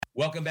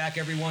Welcome back,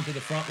 everyone, to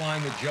the front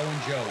line with Joe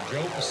and Joe.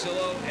 Joe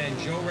Pasillo and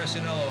Joe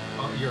Resinello.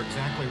 You're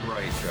exactly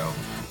right, Joe.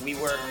 We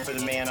work for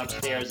the man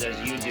upstairs as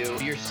you do.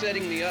 You're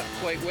setting me up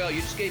quite well. You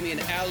just gave me an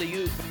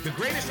alley-oop. The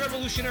greatest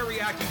revolutionary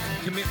act you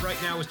can commit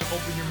right now is to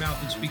open your mouth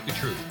and speak the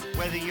truth.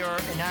 Whether you're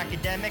an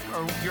academic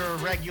or you're a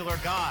regular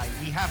guy,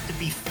 we have to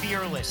be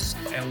fearless.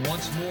 And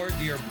once more,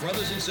 dear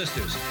brothers and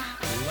sisters,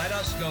 let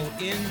us go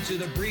into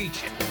the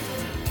breach.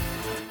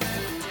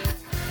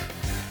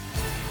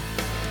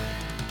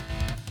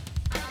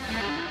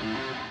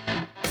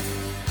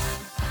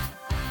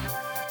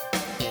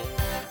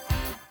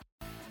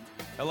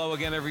 Hello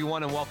again,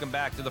 everyone, and welcome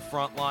back to the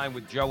front line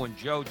with Joe and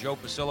Joe. Joe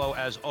Pasillo,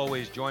 as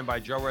always, joined by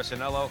Joe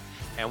Resinello.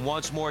 And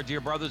once more,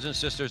 dear brothers and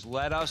sisters,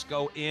 let us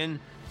go in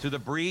to the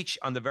breach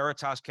on the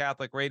Veritas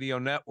Catholic Radio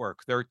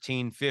Network,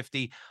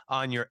 1350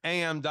 on your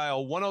AM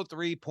dial,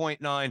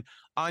 103.9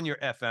 on your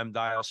FM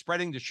dial,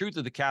 spreading the truth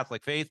of the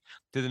Catholic faith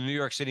to the New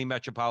York City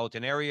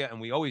metropolitan area. And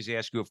we always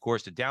ask you, of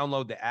course, to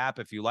download the app.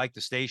 If you like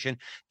the station,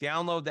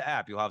 download the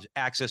app. You'll have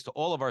access to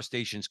all of our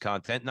station's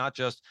content, not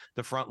just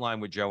the front line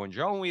with Joe and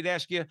Joe. And we'd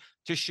ask you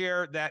to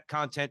share that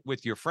content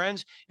with your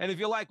friends. And if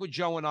you like what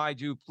Joe and I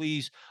do,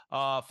 please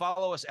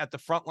follow us at the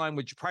front line,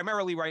 which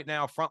primarily right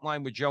now, front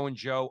line with Joe and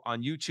Joe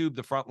on YouTube,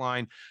 the front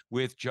line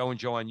with Joe and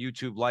Joe on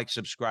YouTube. Like,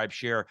 subscribe,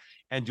 share,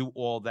 and do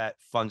all that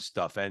fun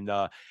stuff. And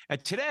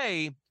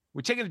today,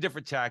 we're taking a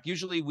different tack.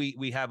 Usually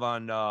we have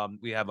on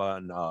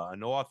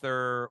an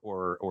author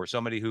or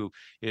somebody who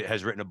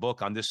has written a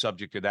book on this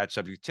subject or that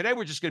subject. Today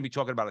we're just going to be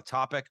talking about a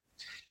topic,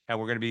 and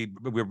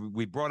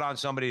we brought on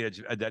somebody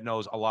that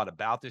knows a lot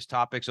about this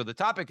topic. So the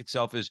topic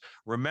itself is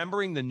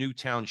remembering the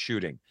Newtown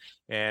shooting.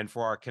 And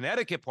for our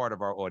Connecticut part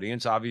of our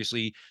audience,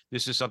 obviously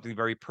this is something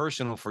very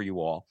personal for you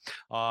all,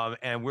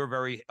 and we're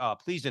very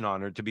pleased and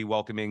honored to be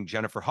welcoming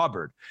Jennifer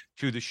Hubbard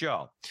to the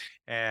show.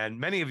 And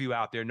many of you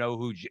out there know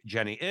who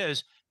Jenny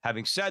is.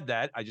 Having said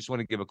that, I just want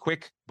to give a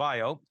quick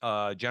bio.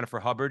 Jennifer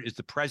Hubbard is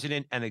the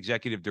president and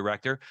executive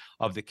director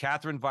of the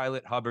Catherine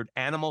Violet Hubbard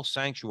Animal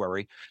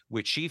Sanctuary,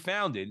 which she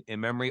founded in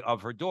memory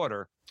of her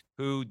daughter,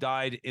 who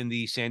died in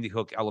the Sandy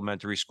Hook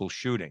Elementary School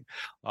shooting.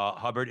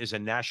 Hubbard is a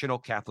national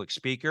Catholic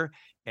speaker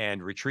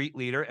and retreat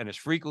leader and is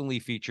frequently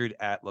featured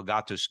at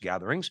Legatus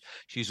gatherings.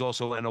 She's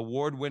also an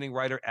award-winning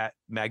writer at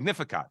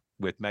Magnificat.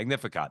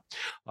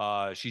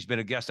 She's been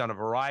a guest on a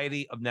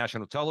variety of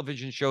national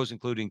television shows,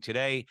 including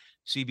Today,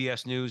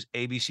 CBS News,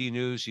 ABC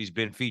News. She's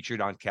been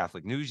featured on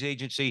Catholic News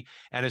Agency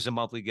and is a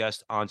monthly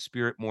guest on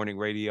Spirit Morning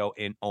Radio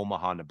in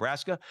Omaha,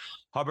 Nebraska.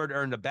 Hubbard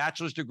earned a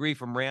bachelor's degree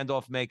from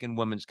Randolph-Macon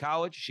Women's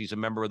College. She's a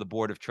member of the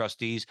Board of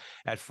Trustees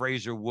at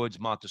Fraser Woods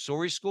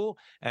Montessori School,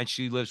 and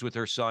she lives with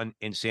her son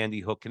in Sandy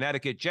Hook,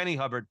 Connecticut. Jenny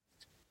Hubbard,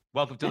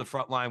 welcome to the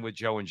front line with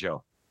Joe and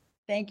Joe.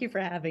 Thank you for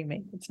having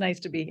me. It's nice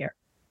to be here.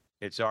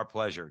 It's our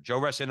pleasure. Joe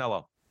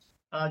Resinello.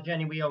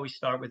 Jenny, we always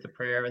start with a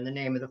prayer in the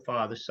name of the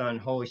Father, Son,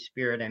 Holy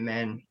Spirit.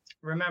 Amen.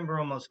 Remember,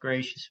 O most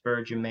gracious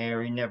Virgin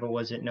Mary, never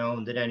was it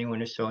known that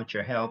anyone who sought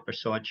your help or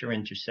sought your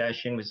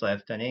intercession was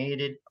left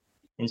unaided.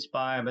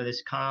 Inspired by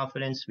this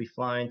confidence, we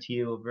fly unto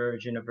you, O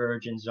Virgin of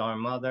Virgins, our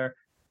Mother.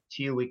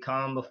 To you we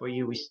come, before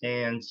you we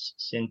stand,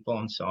 sinful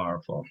and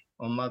sorrowful.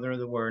 O Mother of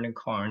the Word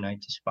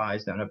incarnate,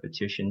 despise not our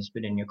petitions,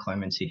 but in your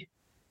clemency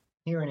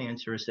hear and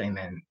answer us.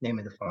 Amen. In the name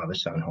of the Father,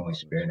 Son, Holy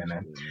Spirit.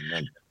 Amen.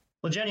 Amen.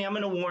 Well, Jenny, I'm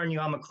going to warn you,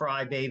 I'm a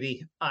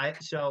crybaby.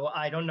 So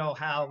I don't know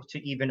how to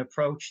even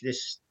approach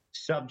this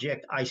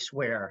subject, I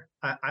swear.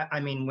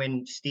 I mean,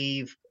 when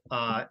Steve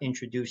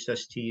introduced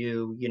us to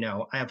you,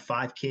 I have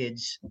 5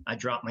 kids. I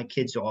drop my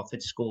kids off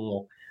at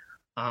school.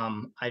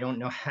 I don't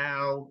know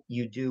how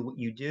you do what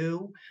you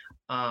do.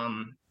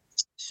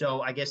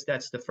 So I guess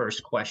that's the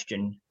first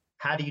question.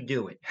 How do you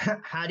do it?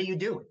 How do you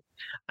do it?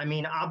 I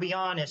mean, I'll be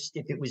honest,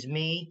 if it was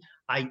me,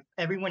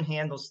 everyone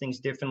handles things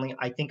differently.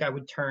 I think I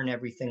would turn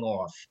everything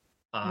off.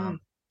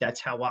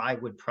 That's how I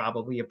would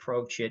probably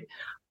approach it.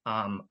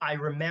 I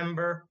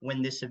remember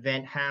when this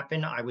event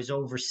happened, I was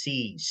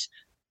overseas,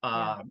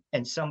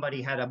 and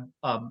somebody had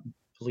a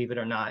believe it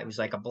or not, it was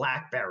like a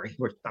BlackBerry.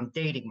 I'm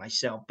dating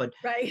myself, but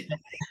right.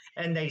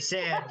 And they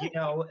said,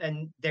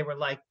 and they were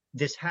like,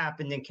 this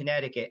happened in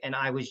Connecticut, and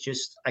I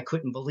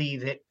couldn't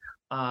believe it.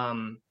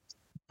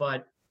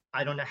 But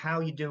I don't know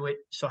how you do it.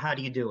 So how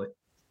do you do it?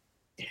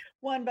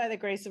 1, by the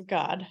grace of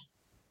God.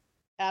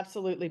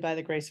 Absolutely by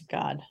the grace of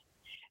God.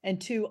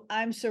 And 2,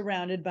 I'm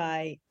surrounded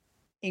by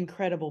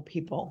incredible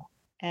people.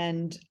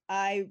 And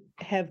I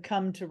have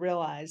come to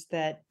realize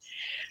that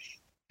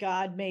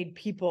God made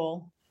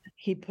people.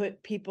 He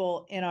put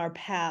people in our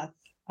path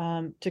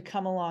to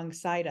come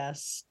alongside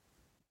us,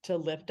 to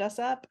lift us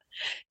up,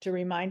 to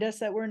remind us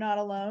that we're not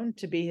alone,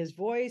 to be his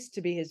voice,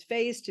 to be his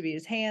face, to be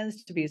his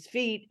hands, to be his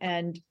feet.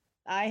 And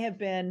I have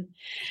been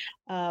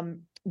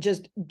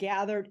just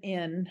gathered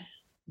in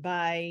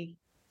by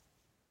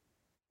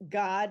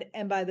God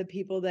and by the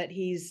people that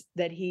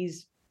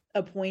he's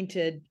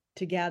appointed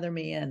to gather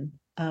me in.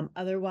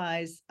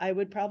 Otherwise, I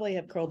would probably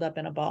have curled up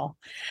in a ball.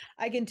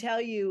 I can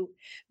tell you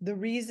the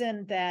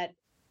reason that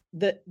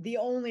the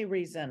only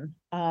reason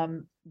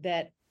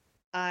that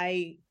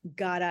I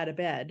got out of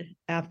bed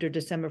after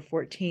December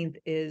 14th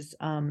is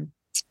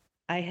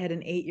I had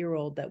an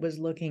 8-year-old that was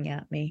looking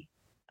at me.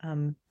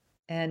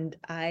 And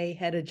I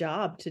had a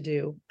job to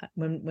do.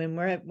 When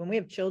we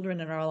have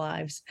children in our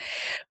lives,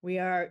 we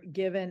are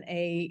given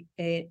a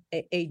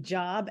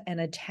job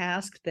and a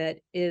task that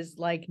is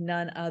like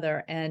none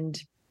other. And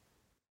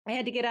I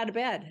had to get out of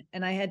bed,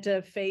 and I had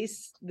to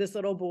face this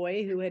little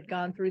boy who had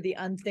gone through the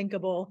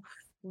unthinkable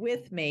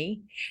with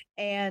me,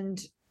 and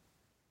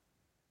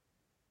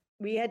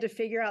we had to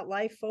figure out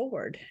life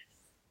forward.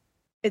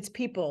 It's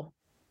people.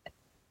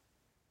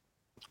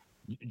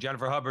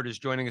 Jennifer Hubbard is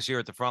joining us here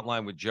at the front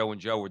line with Joe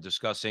and Joe. We're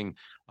discussing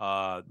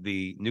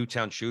the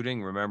Newtown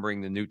shooting,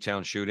 remembering the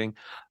Newtown shooting.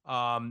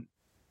 Jenny,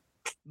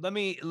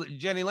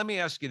 let me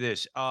ask you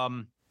this.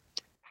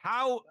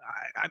 How,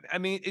 I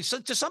mean,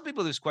 to some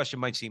people, this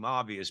question might seem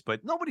obvious,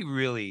 but nobody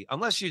really,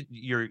 unless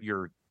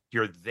you're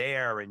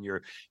there and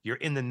you're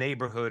in the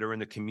neighborhood or in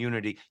the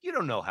community, you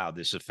don't know how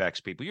this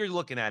affects people. You're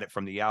looking at it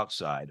from the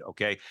outside.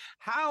 Okay.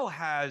 How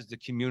has the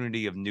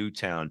community of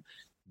Newtown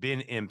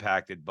been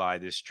impacted by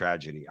this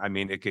tragedy? I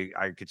mean,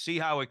 I could see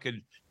how it could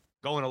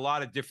go in a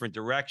lot of different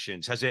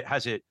directions. Has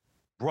it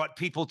brought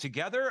people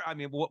together? I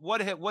mean,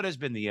 what has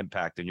been the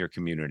impact in your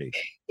community?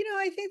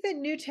 I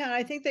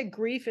think that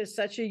grief is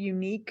such a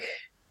unique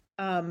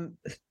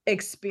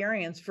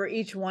experience for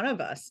each one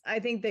of us. I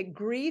think that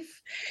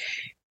grief,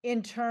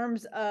 in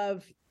terms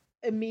of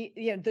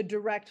the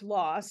direct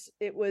loss,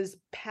 it was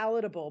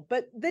palatable,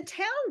 but the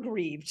town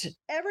grieved.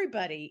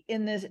 Everybody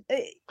in this,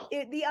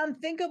 the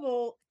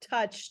unthinkable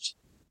touched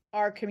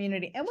our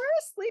community, and we're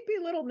a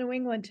sleepy little New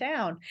England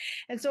town.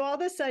 And so all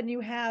of a sudden you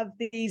have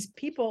these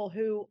people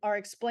who are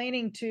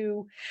explaining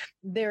to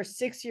their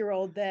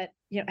 6-year-old that,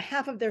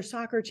 half of their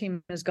soccer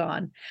team is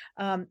gone.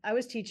 I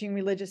was teaching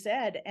religious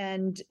ed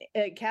and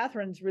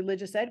Catherine's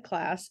religious ed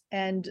class,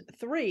 and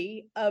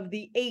 3 of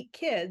the 8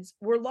 kids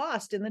were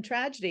lost in the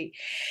tragedy.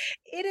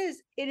 It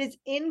is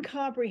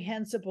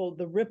incomprehensible,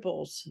 the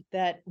ripples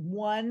that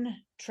one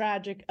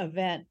tragic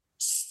event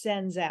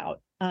sends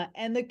out.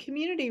 And the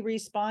community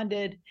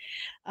responded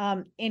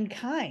in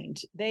kind.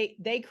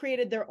 They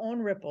created their own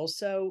ripples.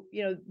 So,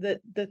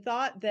 the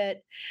thought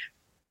that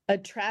a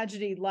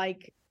tragedy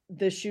like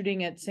the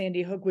shooting at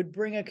Sandy Hook would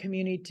bring a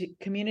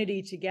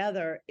community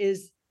together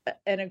is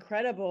an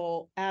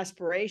incredible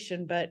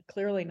aspiration, but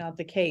clearly not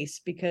the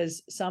case,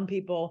 because some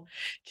people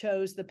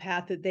chose the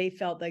path that they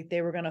felt like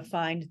they were going to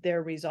find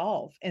their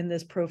resolve in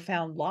this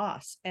profound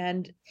loss.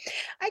 And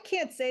I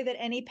can't say that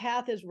any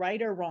path is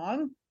right or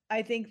wrong.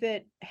 I think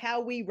that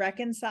how we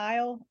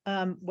reconcile,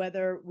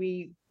 whether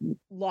we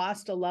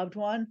lost a loved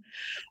one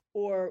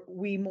or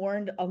we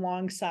mourned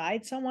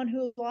alongside someone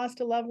who lost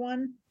a loved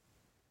one,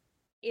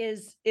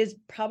 is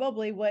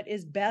probably what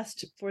is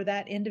best for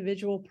that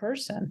individual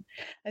person.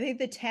 I think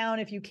the town,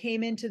 if you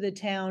came into the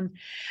town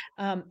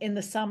in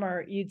the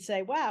summer, you'd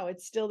say, wow,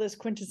 it's still this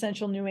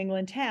quintessential New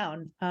England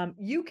town.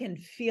 You can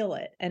feel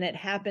it. And it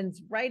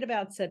happens right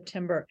about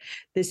September.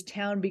 This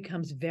town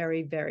becomes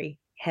very, very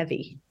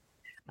heavy.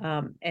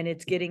 And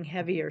it's getting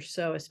heavier.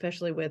 So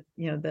especially with,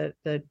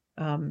 the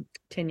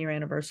 10-year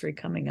anniversary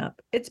coming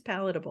up, it's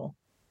palatable.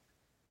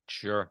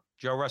 Sure.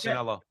 Joe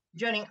Russinello.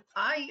 Jenny,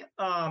 I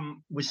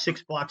was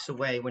 6 blocks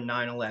away when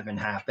 9/11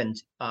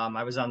 happened.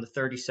 I was on the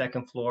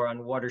 32nd floor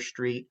on Water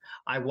Street.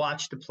 I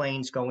watched the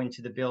planes go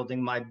into the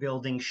building. My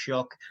building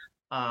shook.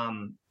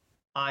 I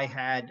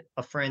had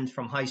a friend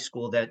from high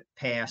school that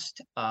passed,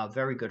 a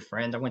very good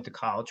friend. I went to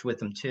college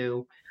with him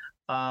too.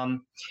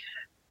 And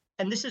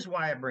this is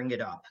why I bring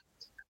it up.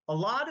 A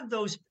lot of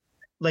those,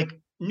 like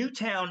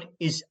Newtown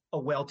is a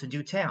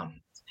well-to-do town,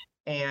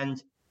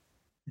 and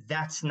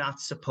that's not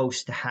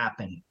supposed to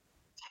happen.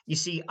 You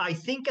see, I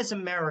think as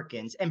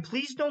Americans, and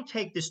please don't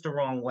take this the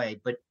wrong way,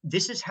 but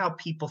this is how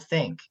people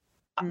think,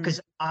 because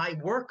I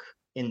work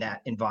in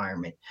that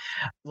environment.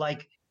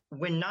 Like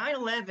when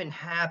 9/11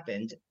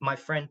 happened, my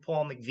friend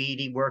Paul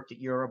McVitie worked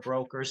at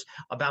Eurobrokers.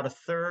 About a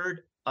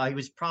third, he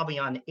was probably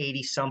on the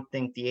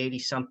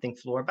 80-something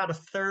floor. About a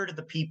third of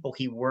the people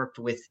he worked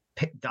with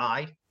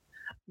died.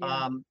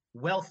 Yeah.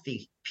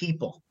 Wealthy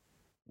people,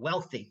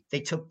 wealthy. They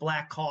took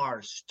black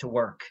cars to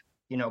work.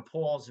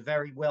 Paul's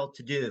very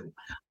well-to-do.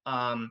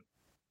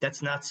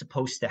 That's not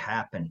supposed to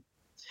happen.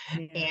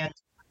 Yeah.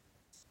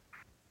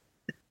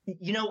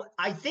 And,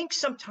 I think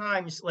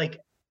sometimes like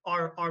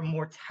our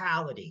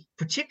mortality,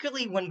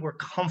 particularly when we're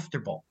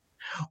comfortable,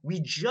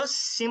 we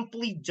just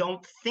simply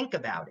don't think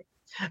about it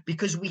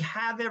because we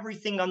have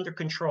everything under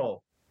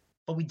control,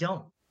 but we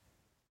don't.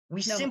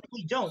 We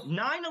simply don't.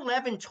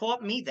 9/11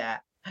 taught me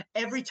that.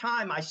 Every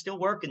time I still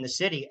work in the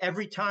city,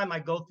 every time I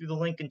go through the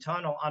Lincoln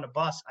Tunnel on a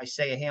bus, I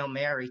say a Hail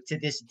Mary to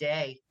this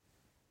day,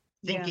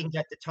 thinking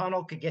that the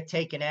tunnel could get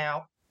taken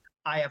out.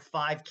 I have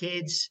 5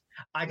 kids.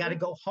 I got to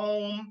go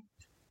home.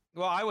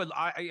 Well,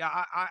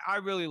 I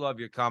really love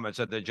your comments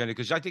at the Jenny,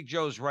 because I think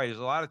Joe's right. There's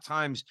a lot of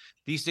times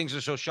these things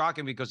are so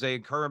shocking because they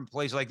occur in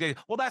places like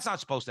well, that's not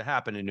supposed to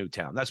happen in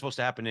Newtown. That's supposed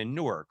to happen in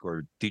Newark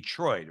or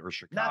Detroit or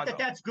Chicago. Not that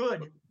that's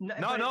good.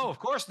 No, of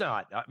course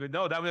not.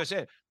 No, that was I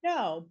said.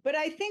 No, but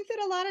I think that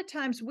a lot of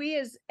times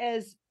we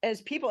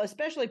as people,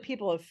 especially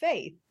people of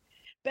faith,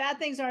 bad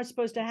things aren't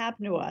supposed to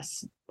happen to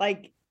us.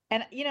 Like,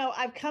 and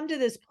I've come to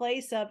this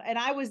place of, and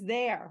I was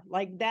there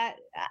like that.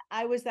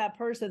 I was that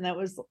person that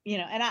was,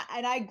 and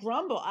I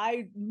grumble.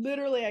 I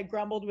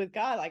grumbled with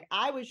God. Like,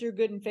 I was your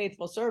good and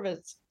faithful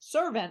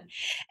servant.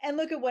 And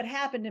look at what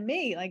happened to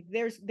me. Like,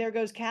 there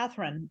goes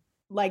Catherine,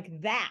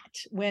 like that,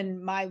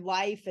 when my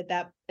life at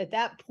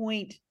that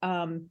point,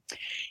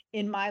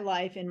 in my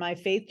life, in my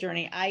faith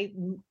journey, I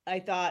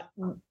thought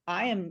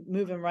I am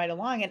moving right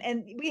along.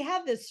 And we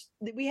have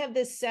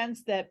this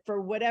sense that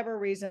for whatever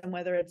reason,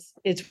 whether it's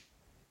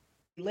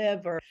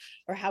live or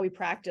how we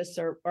practice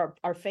or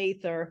our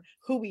faith or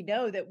who we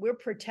know, that we're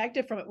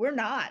protected from it. We're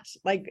not.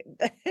 Like,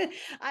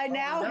 I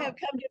now have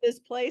come to this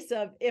place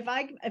of, if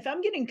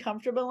I'm getting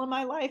comfortable in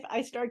my life,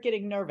 I start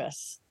getting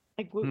nervous.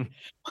 Like,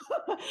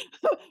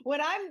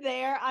 when I'm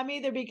there, I'm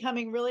either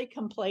becoming really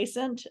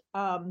complacent,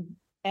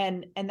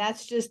 and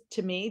that's just,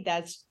 to me,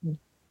 that's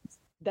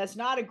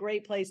not a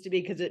great place to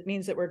be, because it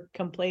means that we're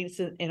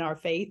complacent in our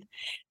faith,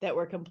 that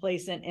we're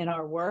complacent in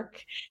our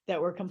work, that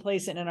we're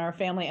complacent in our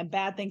family, and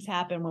bad things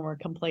happen when we're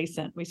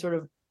complacent. We sort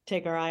of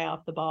take our eye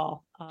off the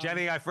ball.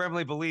 Jenny, I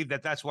firmly believe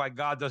that's why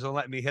God doesn't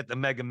let me hit the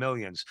Mega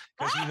Millions,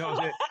 because he knows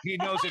it. He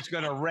knows it's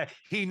going to wreck.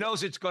 He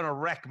knows it's going to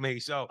wreck me.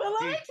 So, but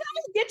let me tell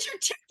you, get your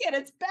ticket.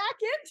 It's back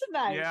in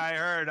tonight. Yeah, I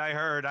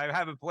heard. I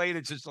haven't played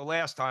it since the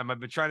last time. I've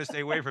been trying to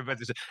stay away from it. But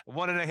this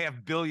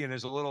 $1.5 billion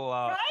is a little,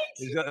 right?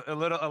 is a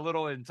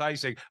little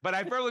enticing. But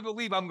I firmly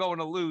believe I'm going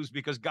to lose,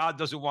 because God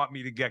doesn't want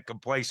me to get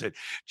complacent.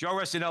 Joe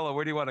Resinello,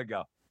 where do you want to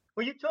go?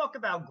 Well, you talk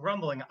about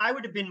grumbling. I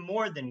would have been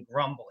more than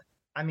grumbling.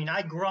 I mean,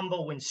 I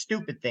grumble when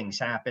stupid things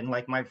happen,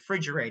 like my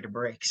refrigerator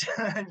breaks. So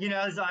I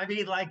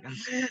mean,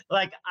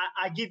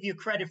 I give you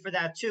credit for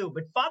that too.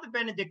 But Father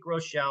Benedict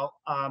Rochelle,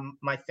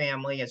 my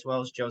family, as well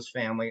as Joe's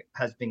family,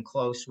 has been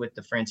close with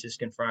the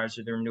Franciscan Friars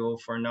of the Renewal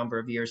for a number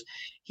of years.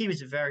 He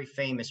was a very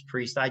famous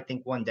priest. I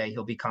think one day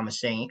he'll become a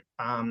saint.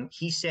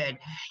 He said,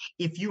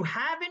 if you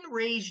haven't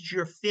raised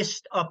your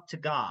fist up to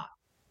God,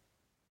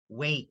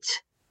 wait,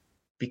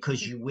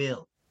 because you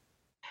will.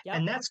 Yep.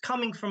 And that's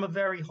coming from a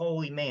very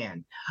holy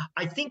man.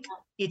 I think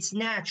it's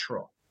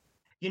natural.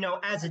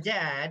 As a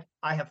dad,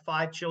 I have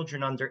 5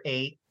 children under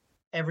 8.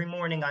 Every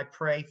morning I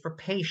pray for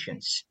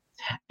patience.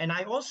 And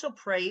I also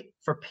pray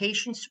for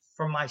patience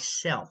for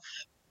myself.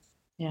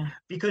 Yeah.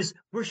 Because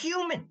we're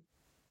human.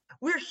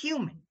 We're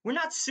human. We're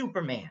not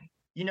Superman.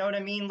 You know what I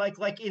mean?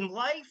 Like in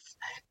life,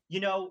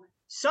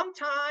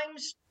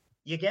 sometimes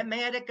you get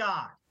mad at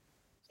God.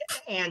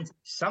 And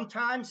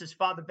sometimes, as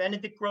Father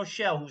Benedict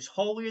Rochelle, who's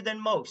holier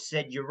than most,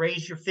 said, you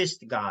raise your fist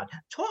to God.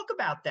 Talk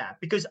about that,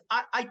 because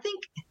I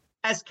think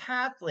as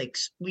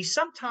Catholics, we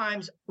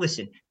sometimes,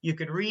 listen, you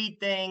could read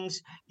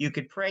things, you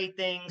could pray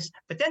things,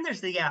 but then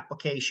there's the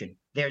application.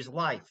 There's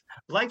life.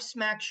 Life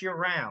smacks you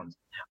around.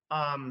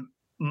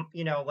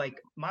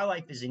 Like, my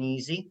life isn't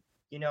easy,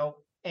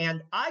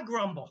 and I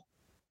grumble.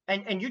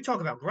 And you talk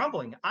about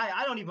grumbling.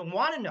 I don't even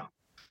want to know.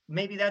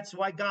 Maybe that's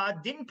why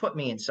God didn't put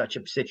me in such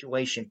a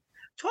situation.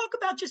 Talk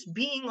about just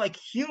being like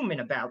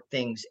human about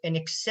things and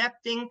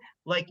accepting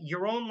like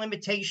your own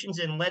limitations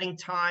and letting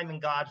time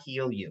and God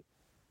heal you.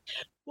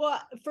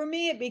 Well, for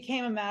me, it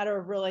became a matter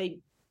of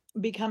really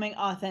becoming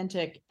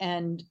authentic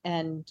and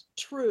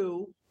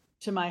true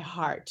to my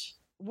heart,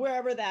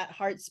 wherever that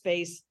heart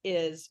space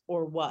is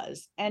or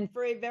was. And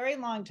for a very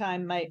long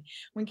time,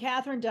 when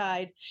Catherine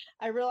died,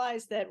 I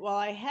realized that while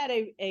I had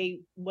a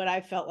what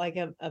I felt like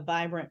a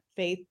vibrant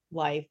faith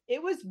life,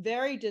 it was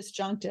very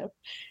disjunctive.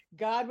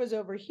 God was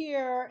over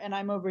here and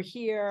I'm over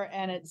here,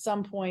 and at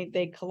some point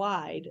they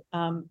collide.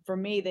 For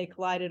me, they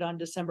collided on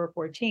December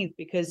 14th,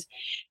 because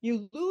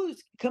you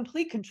lose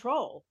complete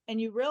control and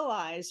you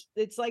realize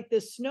it's like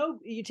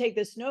you take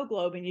the snow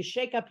globe and you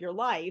shake up your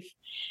life,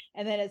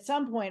 and then at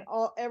some point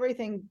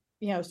everything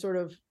sort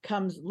of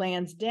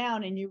lands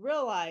down, and you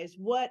realize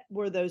what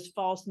were those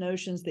false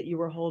notions that you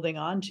were holding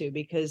on to,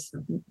 because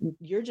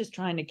you're just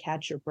trying to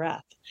catch your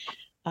breath.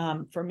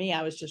 For me,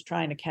 I was just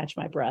trying to catch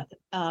my breath.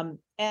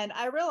 And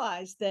I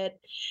realized that,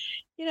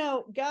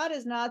 God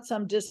is not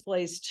some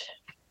displaced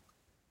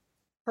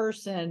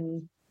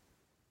person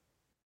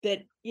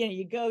that,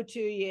 you go to,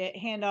 you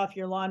hand off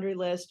your laundry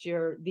list,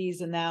 your these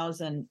and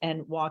thous,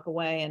 and walk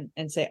away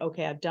and say,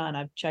 okay,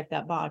 I've checked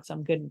that box.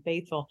 I'm good and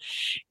faithful.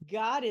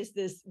 God is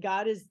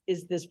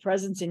this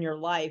presence in your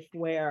life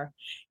where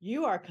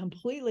you are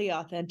completely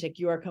authentic.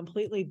 You are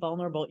completely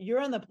vulnerable.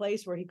 You're in the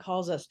place where he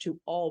calls us to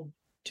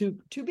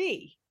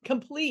be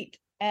complete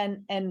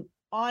and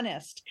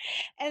honest.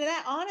 And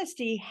that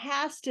honesty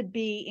has to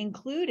be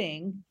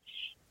including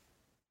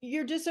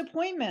your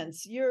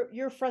disappointments,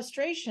 your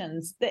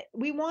frustrations, that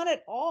we want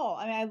it all.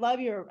 I mean, I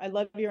love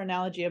your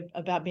analogy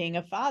about being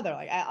a father.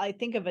 Like I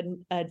think of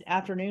an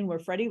afternoon where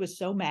Freddie was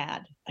so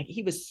mad, like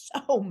he was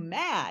so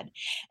mad,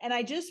 and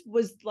I just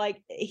was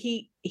like,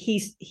 he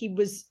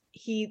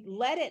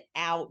let it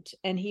out,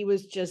 and he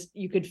was just,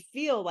 you could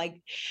feel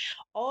like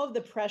all of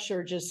the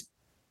pressure just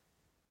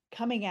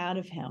coming out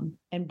of him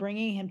and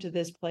bringing him to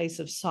this place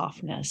of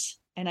softness.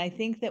 And I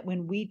think that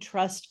when we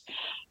trust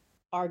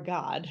our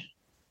God,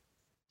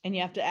 and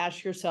you have to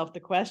ask yourself the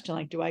question,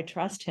 like, do I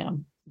trust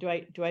him? Do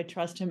I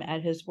trust him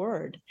at his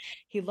word?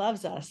 He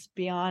loves us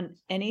beyond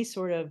any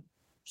sort of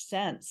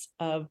sense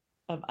of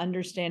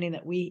understanding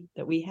that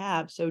we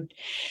have. So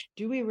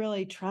do we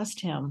really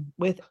trust him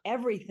with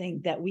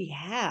everything that we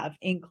have,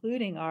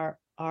 including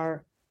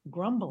our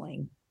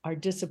grumbling, our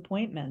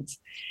disappointments?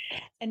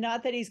 And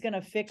not that he's going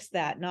to fix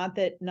that, not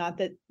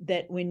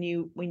that when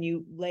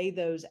you lay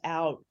those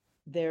out,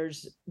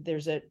 there's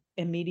a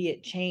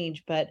immediate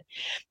change, but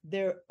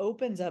there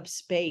opens up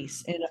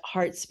space in a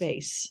heart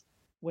space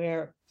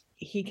where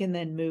he can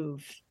then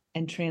move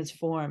and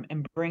transform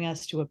and bring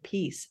us to a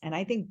peace. And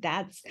I think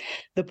that's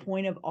the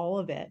point of all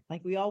of it.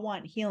 Like, we all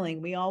want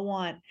healing, we all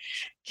want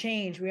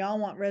change, we all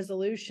want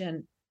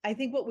resolution. I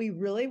think what we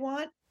really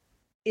want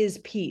is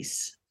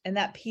peace. And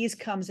that peace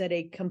comes at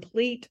a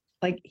complete,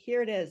 like,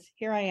 here it is,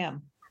 here I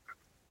am,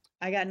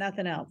 I got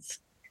nothing else.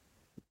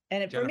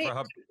 And for me,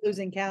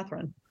 losing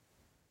Catherine.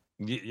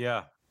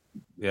 Yeah.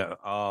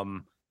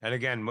 And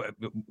again,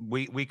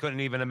 we couldn't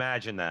even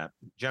imagine that.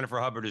 Jennifer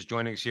Hubbard is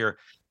joining us here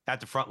at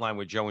the front line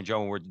with Joe and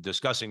Joe, and we're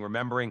discussing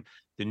remembering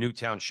the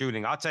Newtown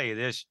shooting. I'll tell you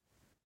this,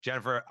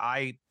 Jennifer,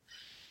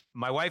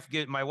 my wife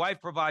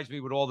provides me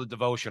with all the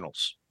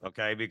devotionals,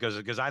 okay,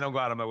 because I don't go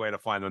out of my way to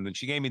find them. And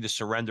she gave me the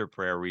surrender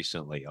prayer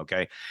recently,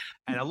 okay,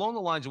 and along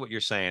the lines of what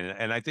you're saying,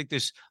 and I think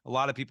there's a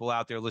lot of people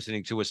out there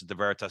listening to us at the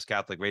Veritas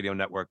Catholic Radio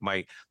Network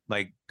might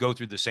go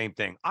through the same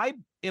thing. I,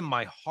 in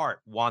my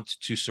heart, want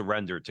to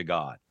surrender to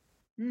God.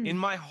 In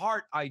my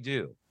heart, I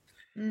do,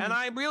 and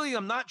I really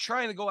am not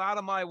trying to go out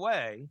of my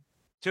way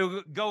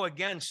to go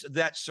against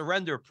that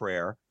surrender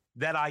prayer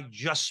that I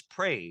just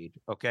prayed,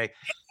 okay?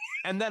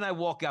 And then I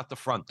walk out the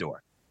front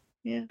door.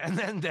 Yeah. And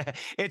then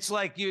it's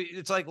like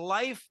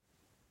life,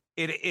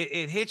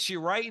 it hits you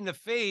right in the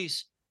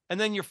face. And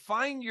then you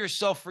find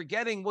yourself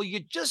forgetting, well, you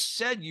just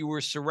said you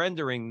were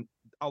surrendering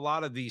a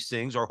lot of these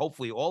things, or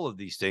hopefully all of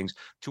these things,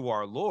 to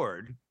our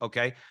Lord,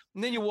 okay?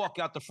 And then you walk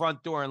out the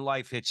front door and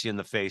life hits you in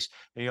the face.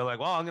 And you're like,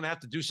 well, I'm going to have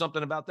to do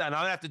something about that. And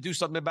I'm going to have to do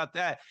something about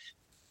that.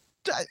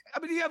 I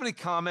mean, do you have any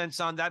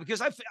comments on that?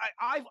 Because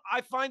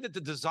I find that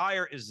the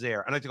desire is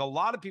there. And I think a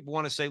lot of people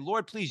want to say,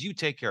 Lord, please, you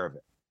take care of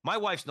it. My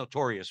wife's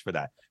notorious for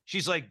that.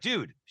 She's like,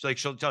 dude,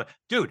 she'll tell me,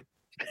 dude,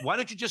 why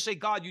don't you just say,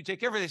 God, you take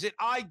care of it? They say,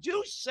 I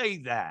do say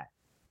that,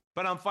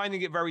 but I'm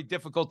finding it very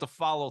difficult to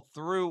follow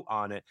through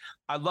on it.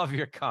 I love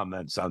your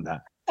comments on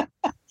that.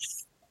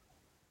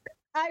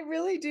 I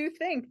really do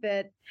think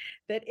that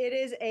it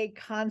is a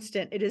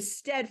constant, it is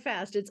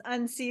steadfast, it's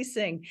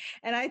unceasing.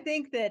 And I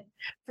think that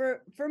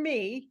for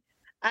me,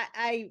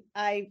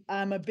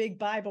 I'm a big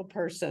Bible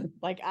person.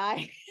 Like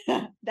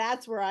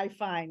that's where I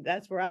find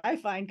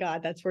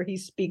God. That's where he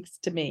speaks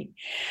to me.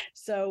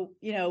 So,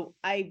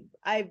 I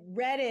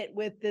read it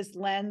with this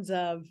lens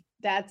of,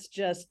 that's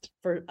just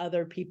for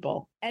other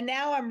people. And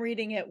now I'm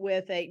reading it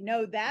with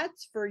no,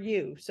 that's for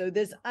you. So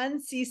this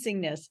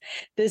unceasingness,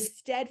 this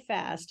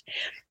steadfast,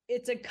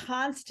 it's a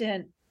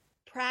constant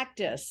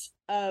practice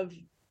of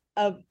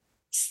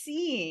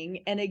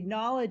seeing and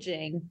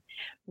acknowledging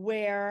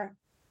where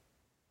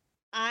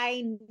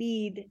I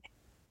need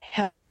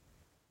help,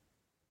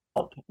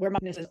 where my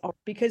weakness is,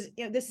 because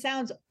this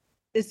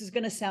is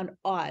going to sound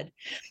odd.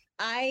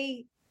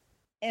 I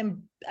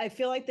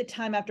feel like the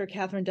time after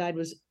Catherine died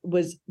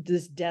was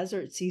this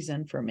desert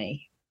season for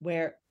me,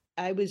 where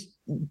I was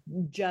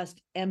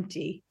just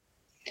empty,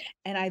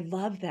 and I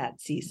love that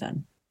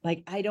season.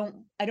 Like, I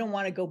don't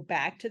want to go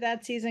back to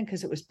that season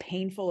because it was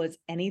painful as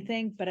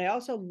anything, but I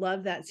also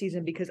love that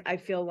season because I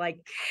feel like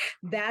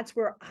that's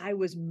where I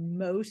was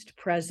most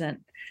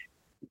present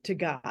to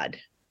God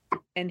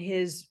and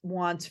his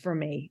wants for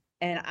me.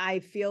 And I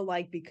feel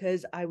like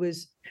because I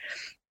was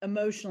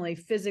emotionally,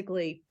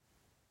 physically,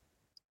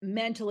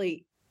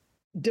 mentally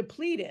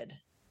depleted,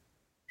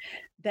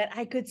 that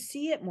I could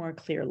see it more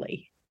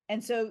clearly.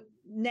 And so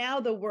now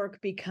the work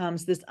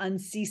becomes this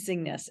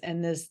unceasingness,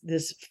 and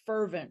this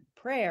fervent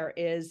prayer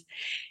is,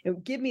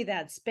 give me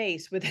that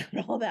space without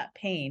all that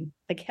pain.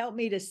 Like, help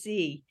me to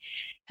see,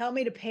 help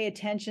me to pay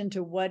attention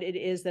to what it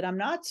is that I'm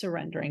not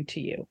surrendering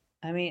to you.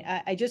 I mean,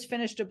 I just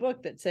finished a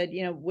book that said,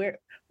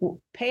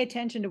 pay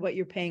attention to what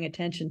you're paying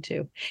attention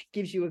to.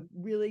 Gives you a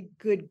really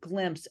good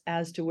glimpse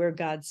as to where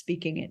God's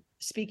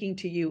speaking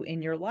to you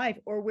in your life,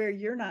 or where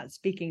you're not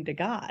speaking to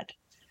God.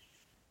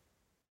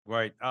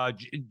 Right.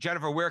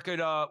 Jennifer, where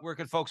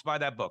could folks buy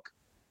that book?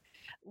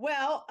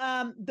 Well,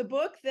 the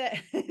book that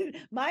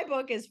my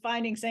book is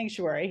Finding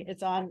Sanctuary.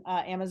 It's on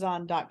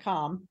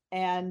Amazon.com.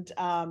 And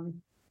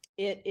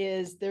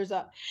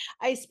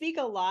I speak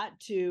a lot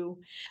to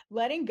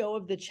letting go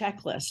of the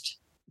checklist.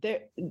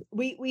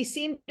 We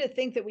seem to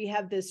think that we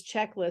have this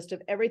checklist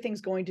of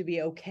everything's going to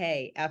be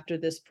okay after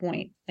this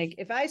point. Like,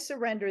 if I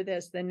surrender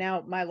this, then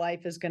now my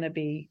life is going to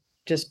be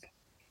just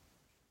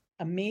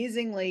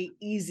amazingly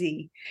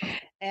easy.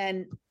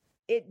 And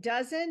it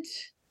doesn't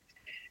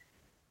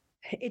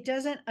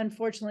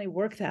unfortunately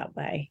work that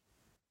way,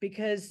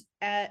 because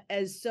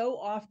as so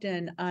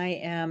often I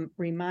am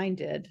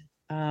reminded,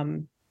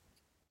 if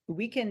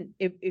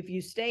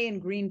you stay in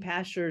green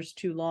pastures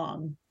too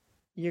long,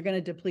 you're going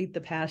to deplete the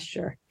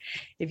pasture.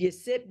 If you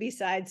sit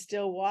beside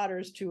still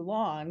waters too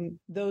long,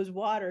 those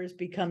waters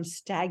become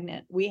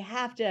stagnant. We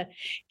have to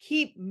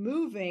keep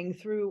moving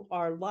through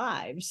our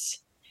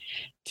lives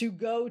to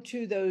go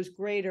to those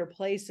greater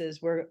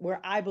places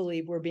where I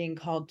believe we're being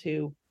called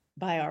to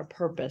by our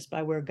purpose,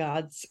 by where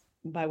God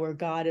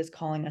is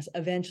calling us.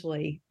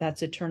 Eventually,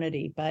 that's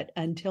eternity. But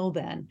until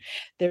then,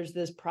 there's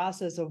this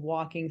process of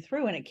walking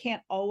through, and it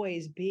can't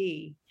always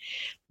be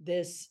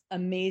this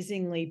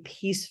amazingly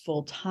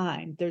peaceful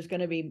time. There's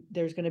going to be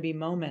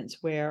moments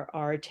where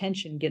our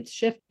attention gets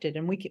shifted,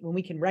 and when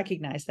we can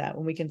recognize that,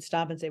 when we can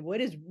stop and say,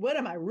 what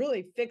am I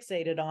really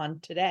fixated on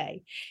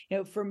today?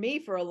 For me,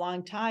 for a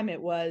long time,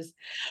 it was,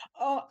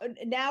 oh,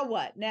 now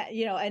what? Now,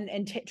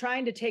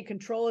 trying to take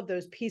control of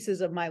those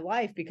pieces of my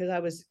life, because I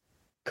was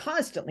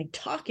constantly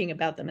talking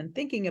about them and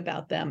thinking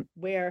about them,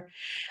 where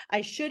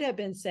I should have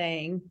been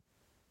saying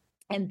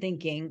and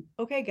thinking,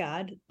 okay,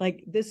 God,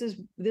 like this is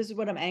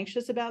what I'm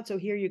anxious about. So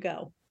here you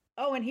go.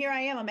 Oh, and here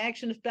I am. I'm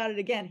anxious about it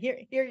again.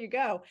 Here you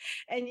go.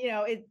 And,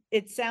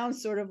 it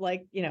sounds sort of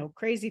like,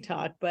 crazy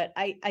talk, but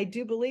I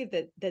do believe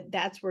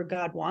that's where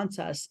God wants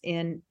us,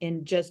 in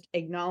just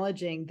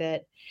acknowledging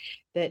that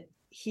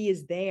he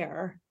is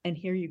there, and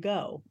here you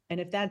go. And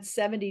if that's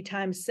 70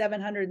 times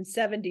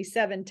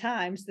 777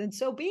 times, then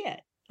so be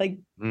it. Like,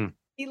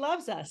 he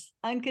loves us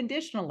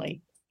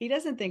unconditionally. He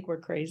doesn't think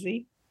we're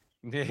crazy.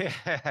 Yeah.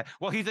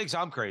 Well, he thinks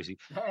I'm crazy.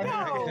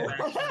 No.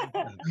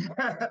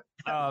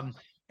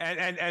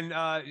 And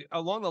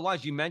along the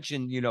lines you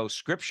mentioned,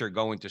 scripture,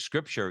 going to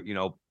scripture,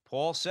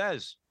 Paul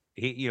says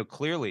he,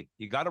 clearly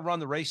you got to run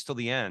the race till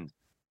the end.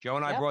 Joe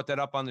and I brought that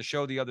up on the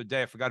show the other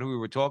day. I forgot who we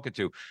were talking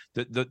to.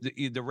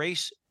 The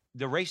race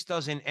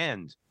doesn't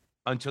end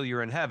until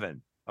you're in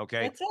heaven.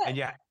 Okay. That's it. And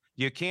yeah,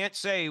 you can't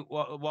say,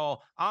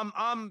 well,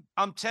 I'm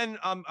 10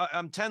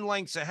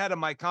 lengths ahead of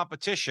my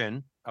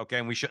competition. Okay,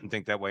 and we shouldn't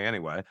think that way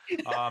anyway.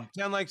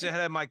 10 lengths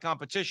ahead of my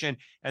competition,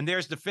 and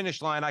there's the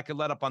finish line. I could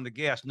let up on the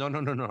gas. No.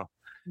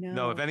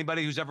 No, if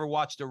anybody who's ever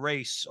watched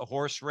a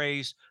horse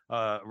race,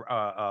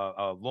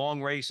 a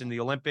long race in the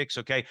Olympics,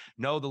 okay,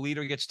 no, the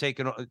leader gets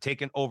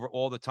taken over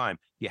all the time.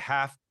 You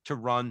have to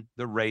run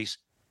the race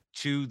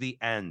to the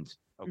end.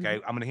 Okay,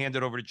 I'm going to hand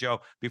it over to Joe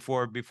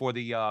before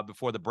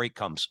the break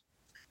comes.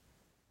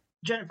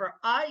 Jennifer,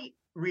 I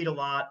read a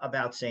lot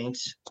about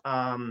saints,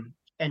 and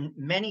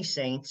many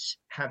saints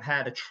have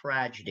had a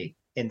tragedy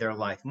in their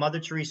life.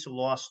 Mother Teresa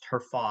lost her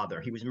father.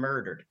 He was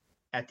murdered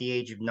at the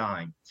age of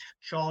 9.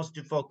 Charles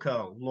de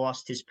Foucault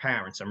lost his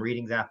parents. I'm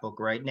reading that book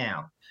right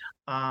now.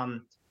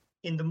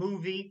 In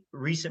the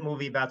recent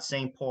movie about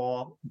St.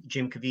 Paul,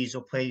 Jim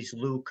Caviezel plays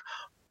Luke.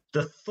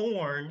 The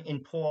thorn in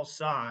Paul's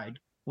side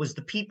was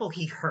the people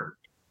he hurt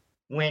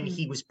when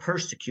he was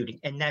persecuting,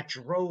 and that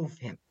drove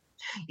him.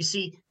 You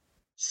see,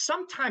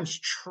 sometimes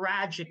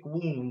tragic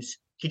wounds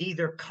could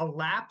either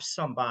collapse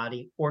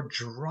somebody or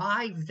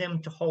drive them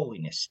to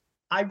holiness.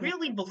 I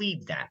really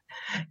believe that.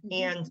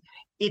 And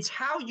it's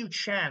how you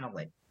channel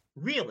it,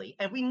 really.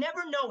 And we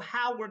never know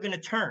how we're going to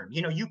turn.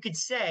 You could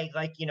say,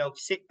 like,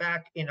 sit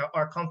back in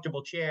our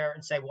comfortable chair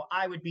and say, well,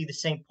 I would be the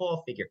St.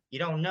 Paul figure. You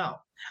don't know.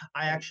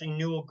 I actually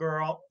knew a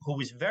girl who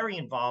was very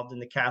involved in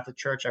the Catholic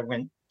Church. I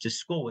went to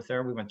school with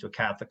her. We went to a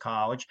Catholic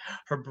college.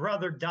 Her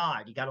brother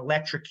died. He got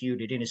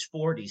electrocuted in his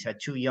 40s, had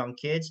 2 young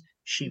kids.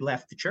 She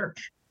left the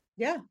church.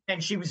 Yeah.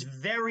 And she was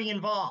very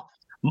involved,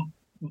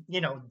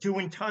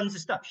 doing tons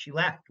of stuff. She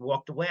left,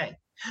 walked away.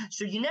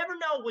 So you never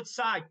know what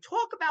side.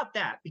 Talk about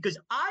that, because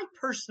I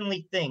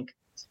personally think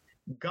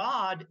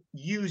God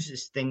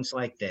uses things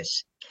like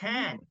this,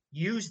 can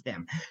use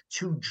them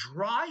to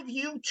drive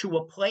you to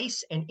a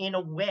place and in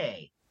a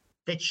way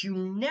that you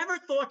never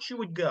thought you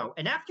would go.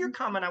 And after your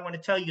comment, I want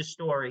to tell you a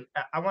story.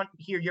 I want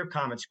to hear your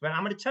comments, but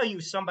I'm going to tell you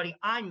somebody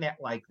I met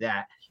like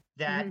that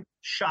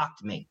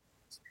shocked me.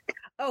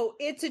 Oh,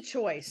 it's a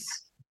choice.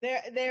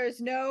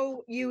 There's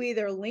no, you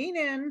either lean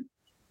in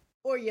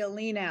or you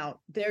lean out.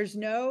 There is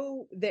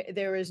no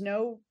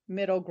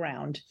middle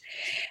ground.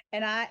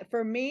 And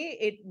for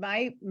me,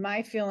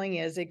 my feeling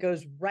is it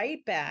goes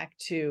right back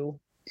to,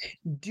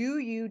 do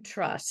you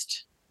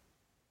trust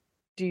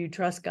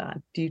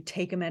God? Do you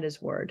take him at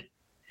his word?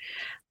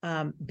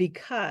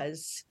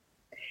 Because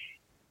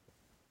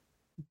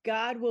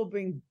God will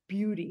bring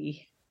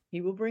beauty.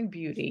 He will bring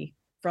beauty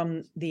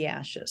from the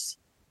ashes.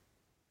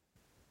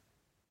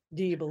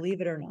 Do you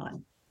believe it or not?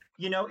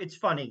 It's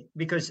funny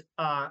because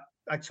I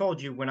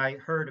told you when I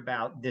heard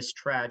about this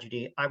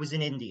tragedy, I was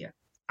in India.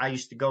 I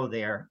used to go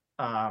there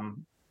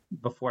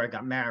before I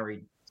got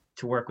married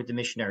to work with the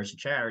Missionaries of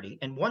Charity.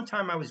 And one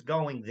time I was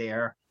going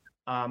there.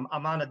 I'm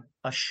on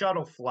a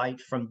shuttle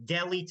flight from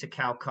Delhi to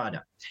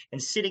Calcutta,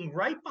 and sitting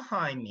right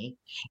behind me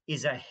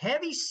is a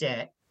heavy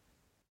set,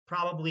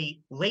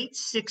 probably late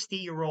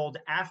 60-year-old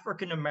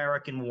African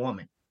American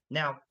woman.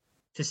 Now,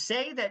 to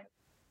say that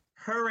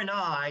her and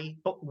I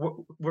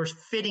were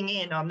fitting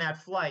in on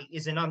that flight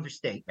is an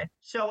understatement.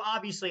 So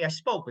obviously I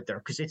spoke with her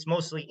because it's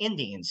mostly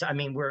Indians. I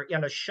mean, we're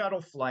on a shuttle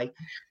flight.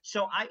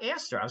 So I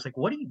asked her, I was like,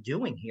 what are you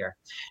doing here?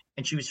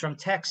 And she was from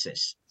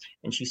Texas.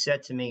 And she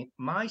said to me,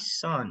 my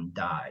son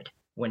died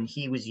when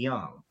he was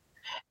young.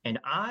 And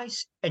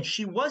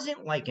she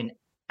wasn't like an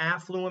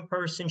affluent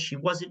person. She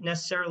wasn't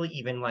necessarily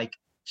even like,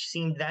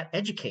 seemed that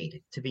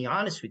educated, to be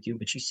honest with you.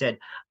 But she said,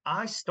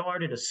 I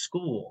started a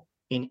school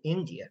in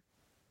India.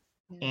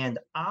 And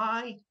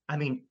I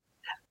mean,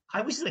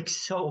 I was like,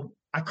 so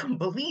I couldn't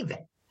believe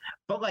it.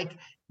 But like,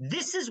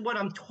 this is what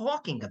I'm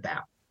talking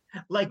about.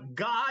 Like,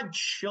 God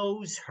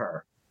chose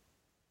her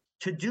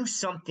to do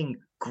something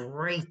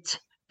great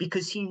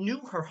because he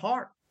knew her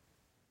heart.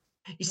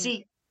 You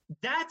see,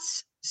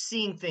 that's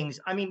seeing things.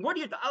 I mean, what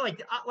do you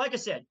like I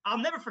said, I'll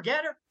never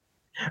forget her.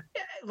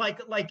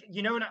 Like,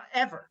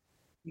 ever.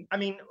 I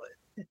mean,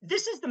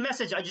 this is the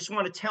message I just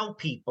want to tell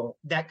people,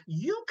 that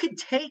you could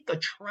take a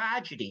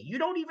tragedy. You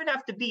don't even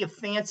have to be a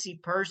fancy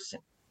person.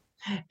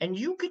 And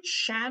you could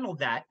channel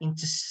that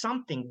into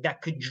something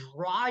that could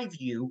drive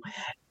you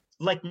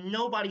like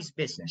nobody's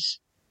business.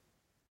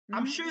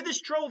 I'm sure this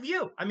drove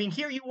you. I mean,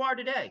 here you are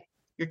today.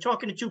 You're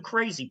talking to two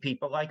crazy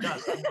people like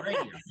us on the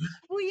radio.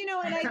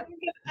 Well, and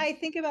I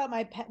think about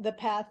the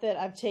path that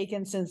I've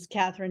taken since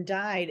Catherine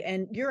died,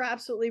 and you're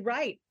absolutely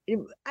right.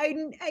 I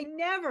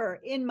never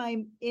in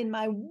my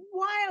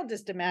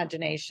wildest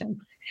imagination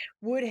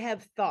would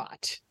have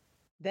thought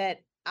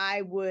that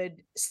I would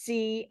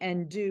see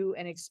and do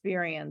and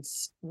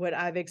experience what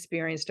I've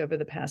experienced over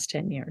the past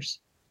 10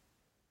 years.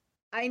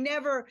 I've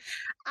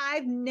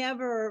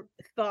never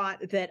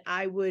thought that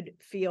I would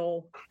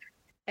feel,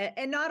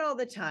 and not all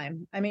the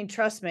time. I mean,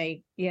 trust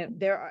me,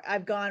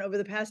 I've gone over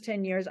the past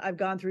 10 years, I've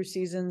gone through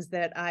seasons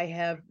that I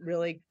have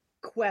really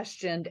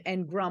questioned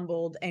and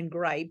grumbled and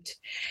griped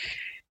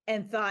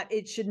and thought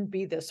it shouldn't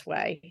be this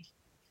way.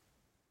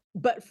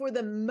 But for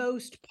the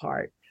most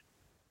part,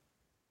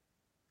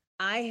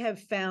 I have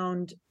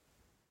found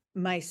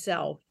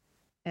myself,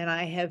 and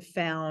I have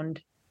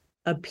found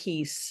a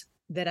peace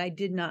that I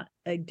did not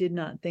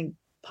think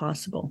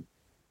possible.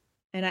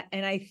 And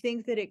I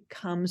think that it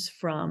comes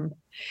from,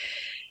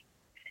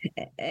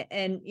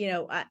 and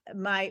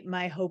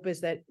my hope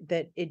is that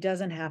it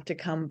doesn't have to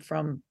come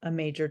from a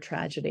major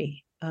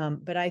tragedy.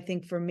 But I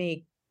think for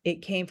me,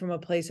 it came from a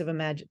place of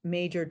a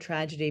major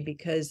tragedy,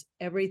 because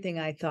everything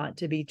I thought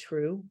to be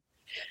true,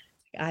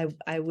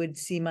 I would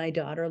see my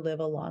daughter live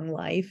a long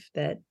life,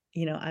 that,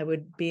 I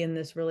would be in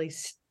this really,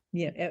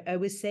 I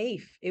was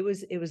safe. I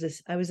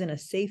was in a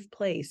safe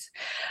place.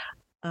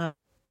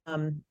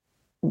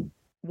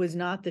 Was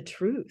not the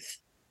truth.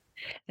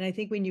 And I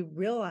think when you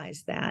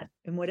realize that,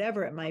 and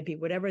whatever it might be,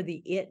 whatever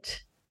the it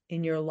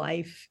in your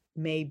life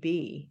may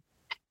be,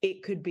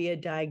 it could be a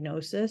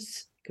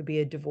diagnosis, it could be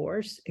a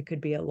divorce, it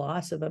could be a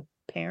loss of a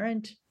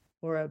parent,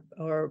 or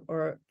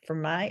for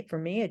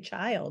me, a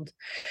child.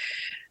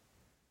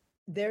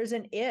 There's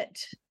an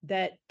it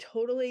that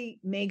totally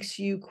makes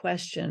you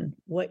question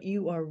what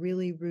you are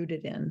really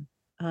rooted in.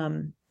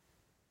 And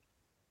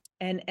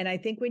I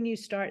think when you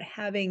start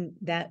having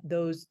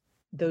those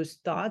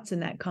thoughts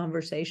and that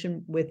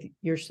conversation with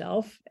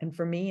yourself, and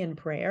for me in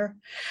prayer,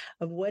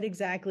 of what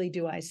exactly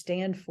do I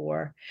stand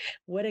for?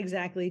 What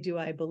exactly do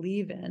I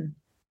believe in?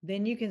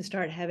 Then you can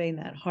start having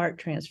that heart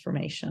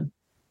transformation.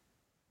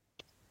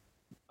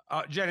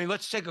 Jenny,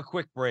 let's take a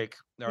quick break.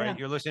 All right.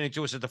 You're listening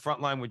to us at the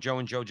Front Line with Joe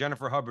and Joe.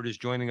 Jennifer Hubbard is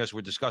joining us.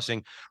 We're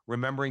discussing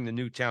remembering the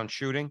Newtown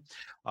shooting.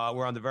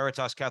 We're on the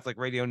Veritas Catholic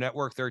Radio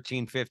Network,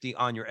 1350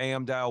 on your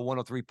AM dial,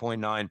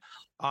 103.9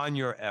 on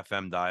your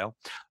FM dial.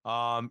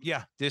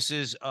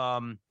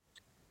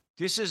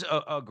 This is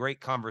a great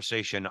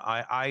conversation.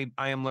 I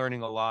am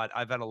learning a lot.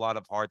 I've had a lot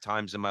of hard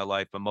times in my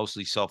life, but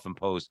mostly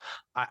self-imposed.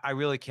 I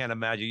really can't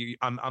imagine.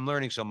 I'm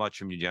learning so much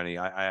from you, Jenny.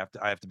 I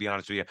have to be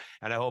honest with you,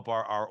 and I hope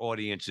our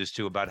audience is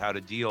too, about how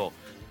to deal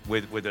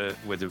with a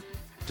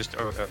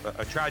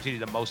tragedy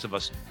that most of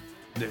us,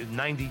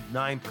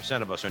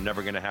 99% of us, are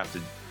never going to have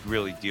to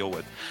really deal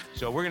with.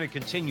 So we're going to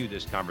continue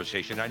this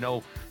conversation. I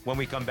know when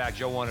we come back,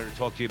 Joe wanted to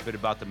talk to you a bit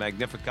about the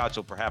Magnificat,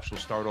 so perhaps we'll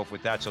start off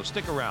with that. So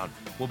stick around.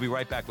 We'll be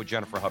right back with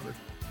Jennifer Hubbard.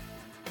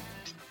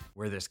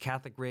 Where there's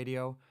Catholic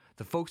radio,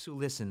 the folks who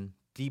listen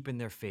deepen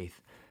their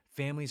faith.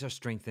 Families are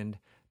strengthened,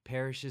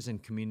 parishes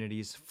and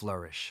communities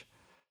flourish.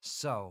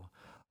 So,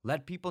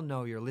 let people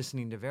know you're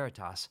listening to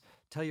Veritas,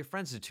 tell your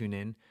friends to tune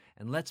in,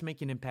 and let's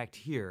make an impact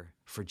here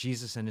for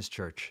Jesus and his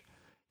church.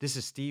 This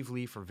is Steve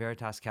Lee for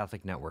Veritas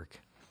Catholic Network.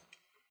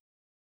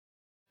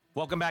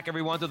 Welcome back,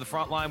 everyone, to the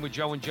Front Line with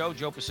Joe and Joe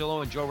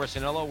Pasillo and Joe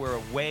Resinello. We're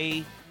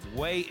way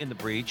in the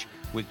breach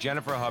with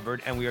Jennifer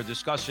Hubbard, and we are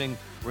discussing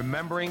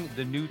remembering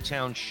the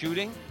Newtown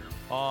shooting.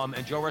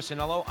 And Joe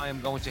Resinello, I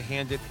am going to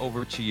hand it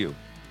over to you.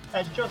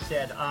 As Joe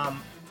said,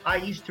 I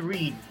used to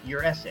read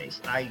your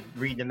essays. I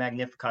read the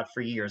Magnificat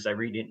for years. I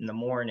read it in the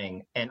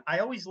morning, and I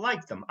always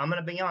liked them. I'm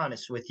going to be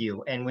honest with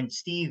you. And when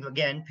Steve,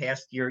 again,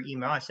 passed your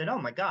email, I said, oh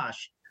my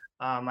gosh,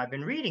 I've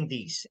been reading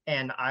these,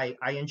 and I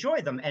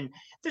enjoy them. And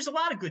there's a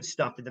lot of good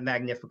stuff in the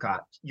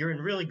Magnificat. You're in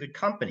really good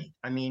company.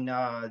 I mean,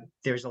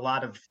 there's a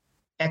lot of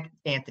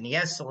Anthony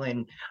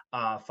Esselin,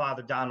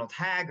 Father Donald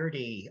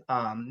Haggerty,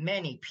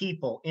 many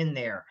people in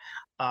there.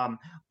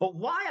 But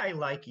why I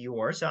like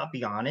yours, I'll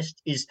be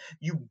honest, is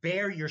you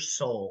bare your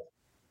soul.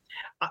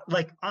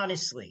 Like,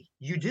 honestly,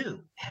 you do.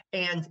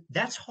 And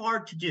that's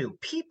hard to do.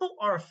 People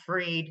are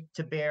afraid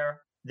to bare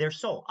their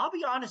soul. I'll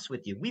be honest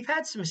with you. We've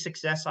had some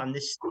success on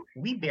this.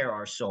 We bare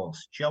our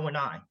souls, Joe and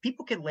I.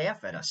 People can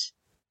laugh at us.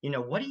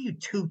 What are you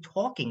two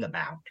talking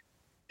about?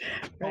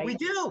 Right. But we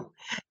do.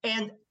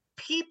 And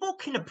people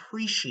can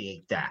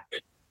appreciate that.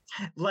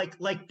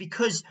 Like,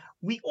 because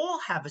we all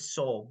have a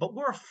soul, but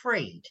we're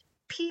afraid.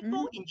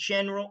 People in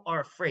general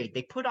are afraid.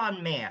 They put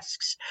on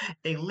masks.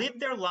 They live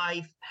their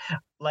life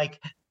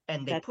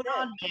and they put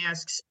on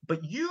masks,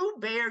 but you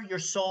bare your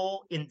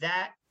soul in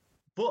that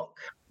book.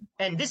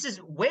 And this is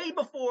way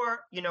before,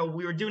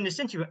 we were doing this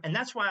interview. And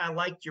that's why I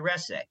liked your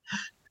essay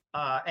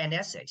and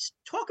essays.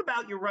 Talk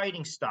about your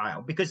writing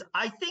style, because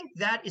I think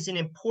that is an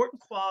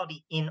important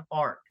quality in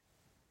art.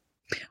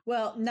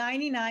 Well,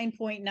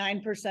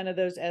 99.9% of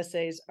those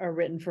essays are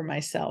written for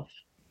myself.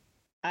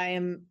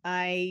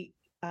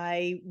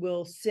 I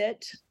will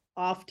sit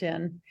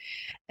often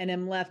and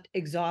am left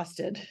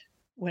exhausted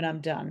when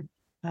I'm done,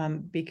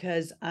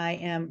 because I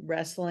am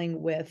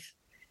wrestling with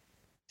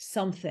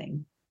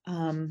something.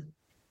 And,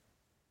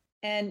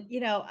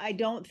 I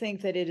don't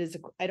think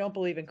that I don't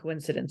believe in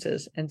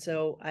coincidences. And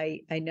so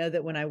I know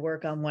that when I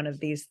work on one of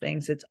these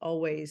things, it's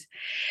always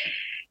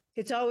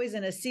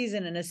in a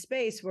season and a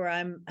space where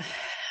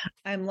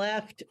I'm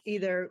left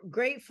either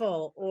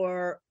grateful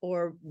or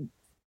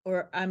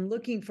I'm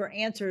looking for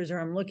answers, or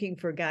I'm looking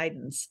for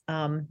guidance.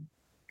 And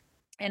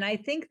I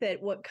think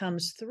that what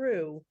comes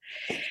through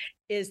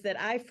is that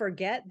I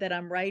forget that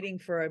I'm writing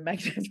for a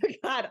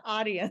Magnificat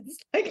audience.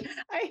 Like,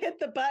 I hit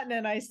the button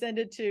and I send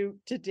it to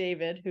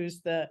David,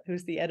 who's the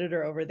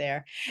editor over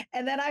there.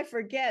 And then I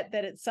forget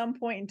that at some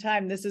point in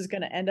time, this is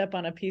going to end up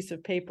on a piece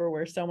of paper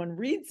where someone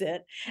reads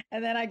it.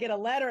 And then I get a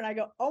letter and I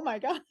go, oh my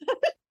God,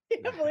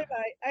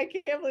 I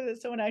can't believe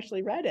that someone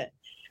actually read it.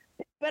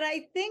 But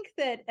I think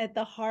that at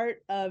the heart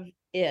of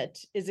it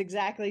is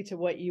exactly to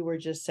what you were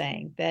just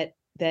saying, that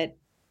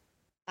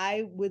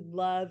I would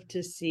love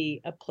to see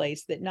a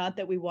place that, not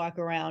that we walk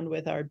around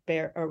with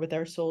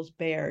our souls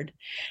bared,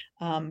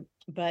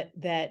 but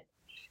that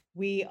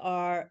we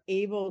are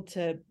able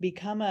to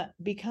become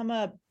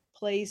a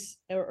place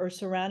or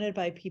surrounded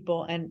by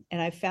people. And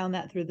I found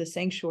that through the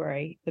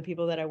sanctuary, the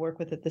people that I work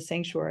with at the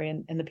sanctuary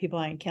and the people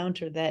I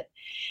encounter, that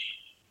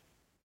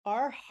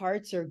our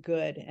hearts are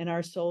good and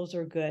our souls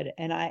are good.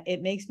 And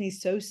it makes me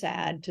so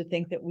sad to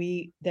think that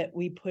we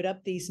put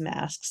up these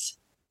masks.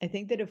 I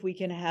think that if we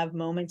can have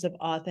moments of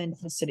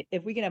authenticity,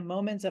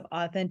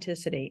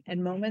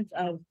 and moments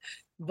of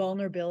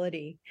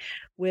vulnerability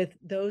with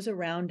those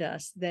around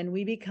us, then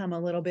we become a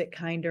little bit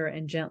kinder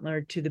and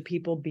gentler to the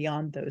people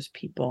beyond those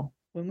people.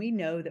 When we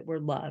know that we're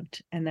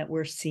loved and that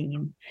we're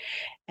seen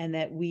and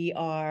that we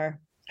are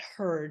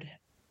heard,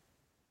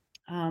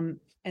 and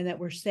that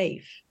we're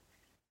safe,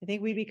 I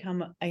think we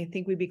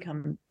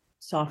become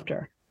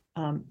softer,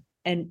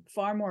 and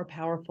far more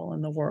powerful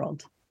in the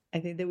world. I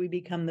think that we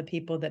become the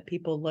people that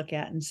people look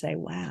at and say,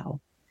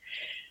 wow,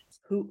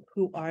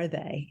 who are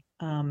they?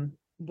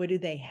 What do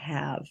they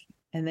have?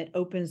 And that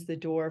opens the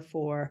door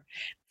for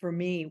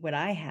me. What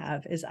I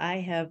have is I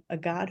have a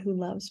God who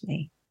loves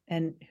me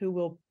and who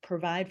will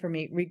provide for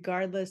me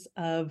regardless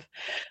of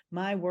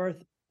my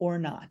worth or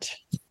not.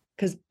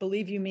 Because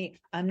believe you me,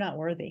 I'm not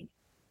worthy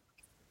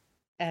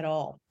at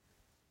all.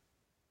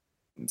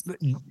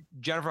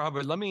 Jennifer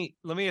Hubbard, let me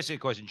ask you a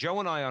question. Joe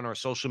and I on our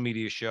social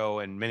media show,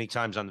 and many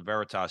times on the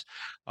Veritas,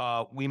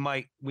 we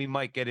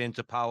might get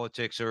into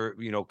politics or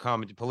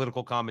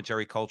political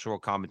commentary, cultural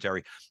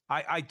commentary.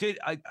 I did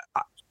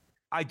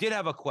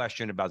have a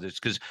question about this,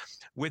 because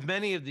with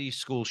many of these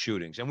school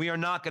shootings, and we are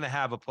not going to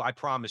have I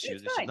promise you,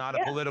 this is not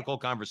a political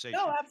conversation.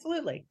 No,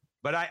 absolutely.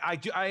 But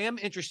I am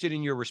interested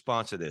in your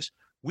response to this.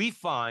 We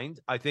find,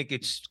 I think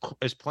it's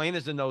as plain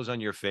as the nose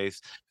on your face,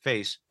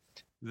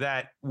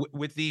 that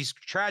with these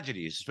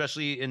tragedies,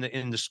 especially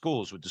in the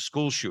schools, with the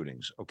school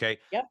shootings, okay,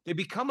 they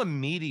become a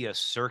media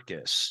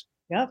circus.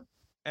 Yep.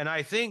 And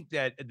I think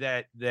that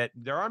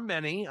there are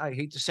many, I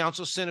hate to sound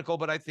so cynical,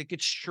 but I think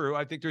it's true.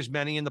 I think there's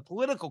many in the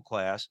political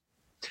class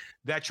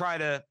that try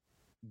to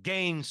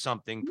gain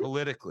something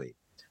politically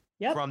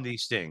from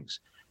these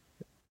things.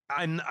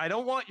 And I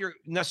don't want your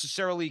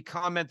necessarily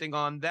commenting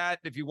on that.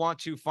 If you want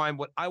to, find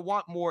what I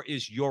want more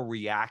is your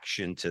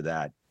reaction to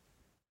that.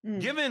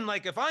 Given,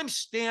 like, if I'm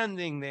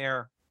standing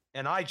there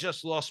and I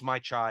just lost my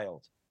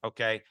child,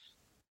 okay,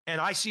 and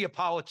I see a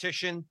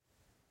politician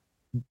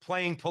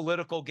playing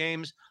political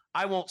games,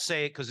 I won't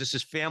say it because this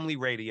is family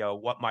radio,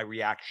 what my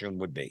reaction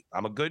would be.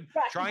 I'm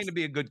trying to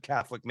be a good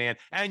Catholic man.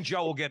 And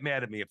Joe will get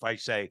mad at me if I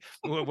say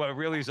what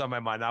really is on my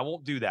mind. I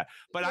won't do that.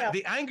 But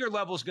the anger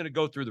level is going to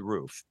go through the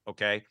roof,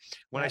 okay?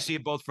 When I see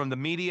it both from the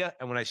media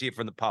and when I see it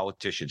from the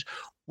politicians.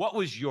 What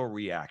was your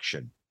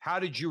reaction? How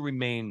did you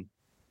remain,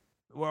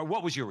 or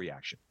what was your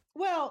reaction?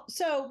 Well,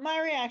 so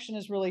my reaction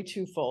is really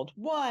twofold.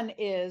 One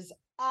is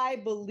I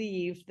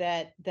believe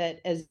that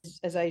as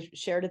I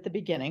shared at the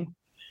beginning,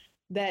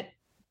 that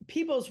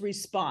people's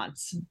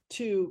response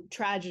to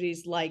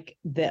tragedies like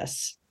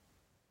this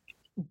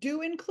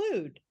do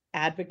include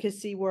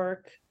advocacy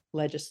work,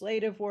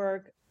 legislative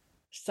work,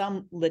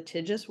 some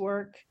litigious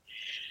work.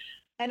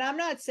 And I'm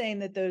not saying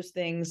that those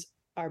things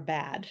are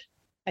bad.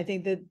 I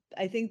think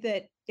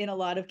that in a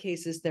lot of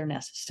cases they're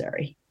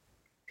necessary.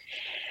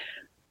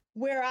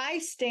 Where I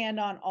stand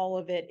on all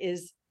of it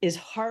is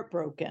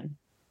heartbroken,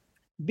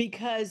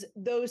 because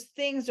those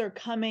things are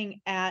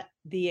coming at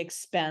the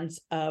expense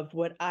of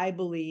what I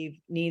believe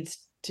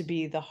needs to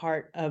be the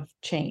heart of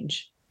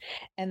change,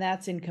 and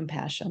that's in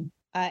compassion.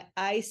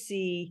 I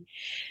see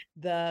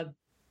the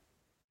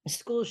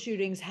school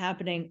shootings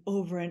happening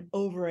over and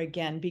over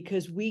again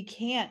because we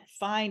can't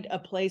find a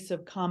place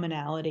of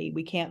commonality.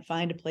 We can't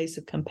find a place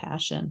of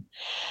compassion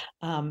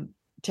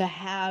to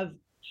have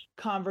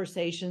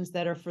conversations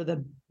that are for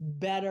the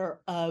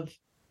better of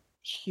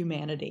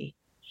humanity.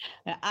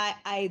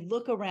 I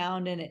look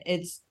around and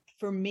it's,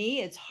 for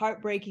me, it's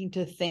heartbreaking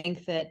to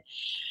think that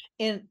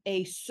in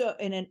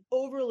an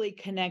overly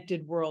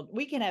connected world,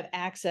 we can have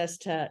access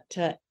to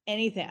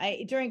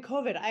anything. During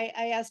COVID,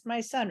 I asked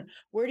my son,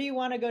 where do you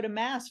want to go to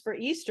mass for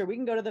Easter? We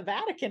can go to the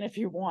Vatican if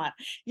you want,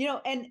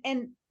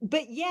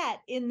 but yet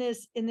in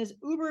this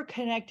uber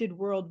connected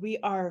world, we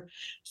are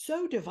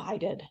so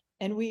divided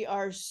and we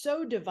are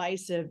so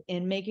divisive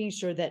in making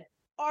sure that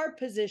our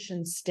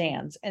position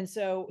stands. And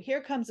so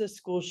here comes a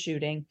school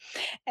shooting.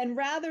 And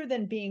rather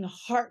than being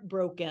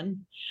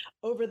heartbroken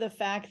over the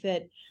fact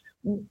that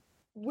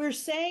we're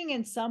saying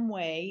in some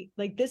way,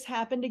 like, this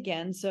happened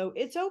again, so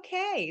it's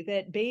okay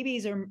that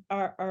babies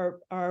are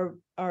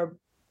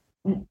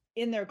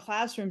in their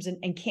classrooms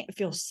and can't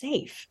feel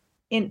safe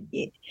in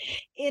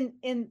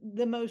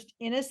the most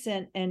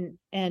innocent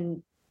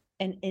and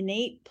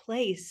innate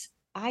place,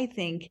 I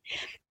think,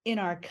 in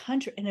our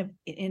country,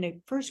 in a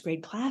first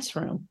grade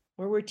classroom,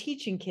 where we're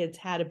teaching kids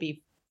how to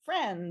be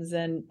friends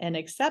and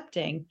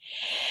accepting.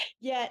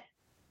 Yet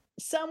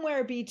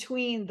somewhere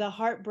between the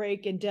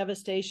heartbreak and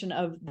devastation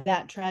of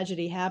that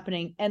tragedy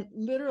happening, and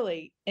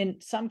literally in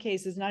some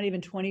cases not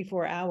even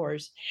 24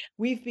 hours,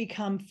 we've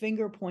become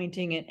finger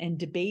pointing and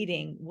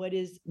debating what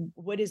is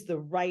the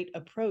right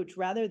approach,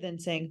 rather than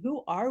saying,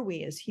 who are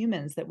we as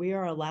humans that we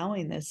are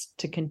allowing this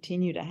to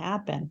continue to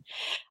happen?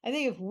 I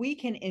think if we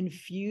can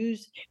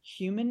infuse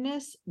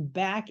humanness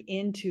back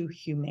into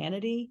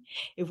humanity,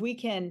 if we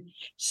can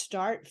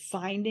start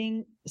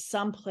finding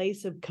some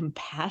place of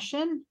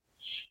compassion,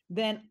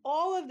 then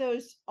all of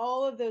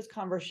those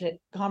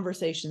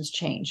conversations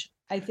change.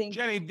 I think,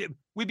 Jenny,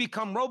 we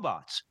become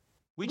robots.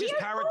 We just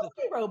parrot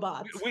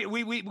robots.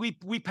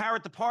 We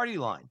parrot the party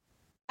line.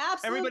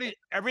 Absolutely.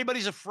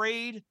 Everybody's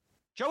afraid.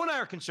 Joe and I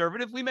are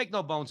conservative. We make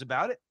no bones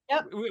about it.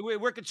 Yep.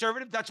 We're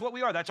conservative. That's what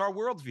we are. That's our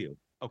worldview.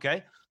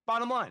 Okay.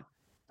 Bottom line,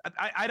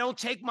 I don't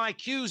take my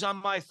cues on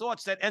my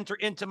thoughts that enter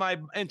into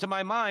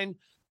my mind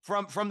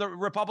from the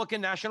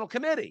Republican National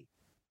Committee.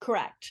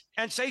 Correct.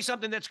 And say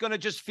something that's going to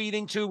just feed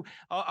into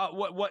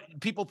what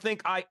people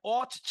think I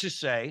ought to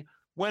say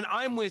when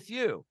I'm with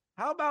you.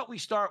 How about we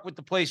start with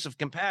the place of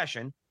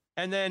compassion?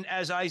 And then,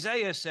 as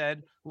Isaiah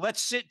said,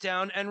 let's sit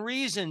down and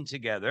reason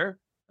together.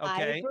 Okay.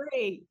 I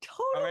agree.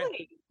 Totally.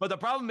 Right? But the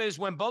problem is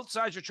when both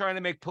sides are trying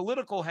to make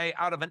political hay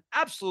out of an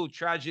absolute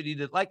tragedy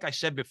that, like I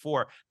said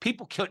before,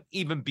 people can't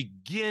even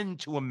begin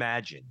to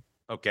imagine.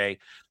 Okay.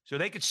 So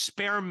they could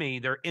spare me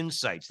their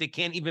insights. They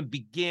can't even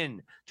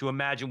begin to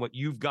imagine what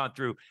you've gone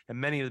through, and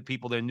many of the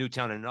people there in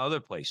Newtown and other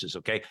places.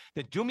 Okay.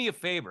 Then do me a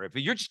favor. If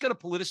you're just going to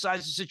politicize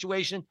the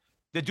situation,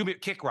 then do me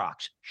kick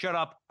rocks. Shut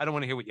up. I don't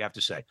want to hear what you have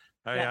to say.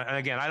 Yeah. And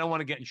again, I don't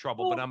want to get in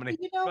trouble, but I'm going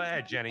to go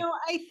ahead, Jenny.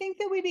 I think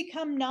that we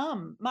become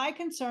numb. My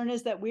concern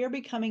is that we are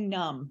becoming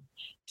numb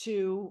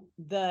to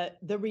the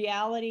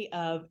reality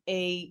of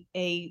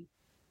a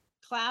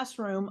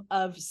classroom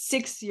of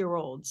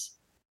 6-year-olds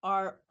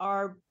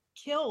are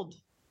killed.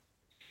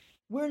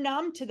 We're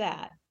numb to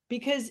that,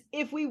 because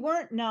if we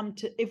weren't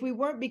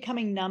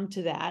becoming numb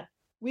to that,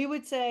 we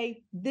would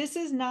say, this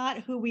is not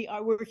who we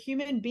are. We're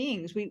human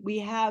beings. We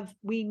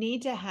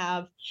need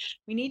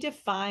to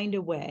find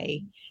a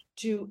way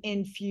to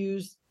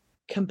infuse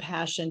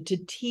compassion, to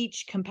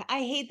teach I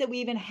hate that we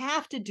even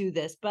have to do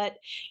this, but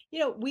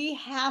we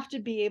have to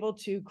be able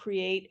to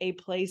create a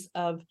place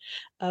of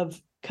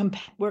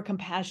where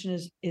compassion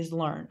is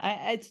learned.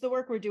 It's the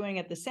work we're doing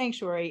at the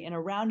sanctuary in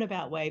a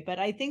roundabout way, but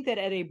I think that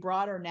at a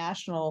broader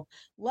national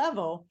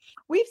level,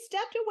 we've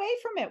stepped away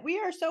from it. We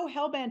are so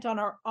hell-bent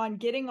on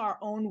getting our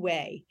own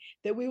way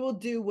that we will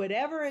do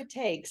whatever it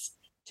takes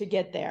to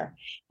get there,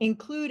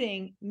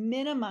 including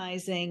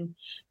minimizing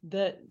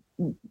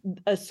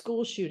a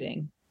school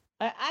shooting.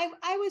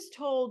 I was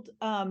told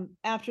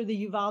after the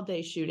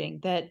Uvalde shooting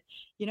that,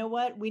 you know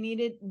what, we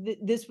needed,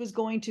 this was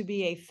going to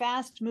be a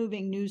fast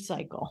moving news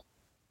cycle.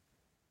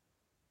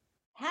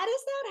 How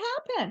does that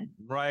happen?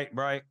 Right.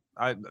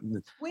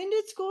 When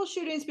did school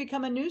shootings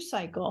become a news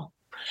cycle?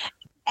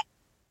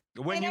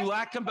 When you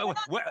lack,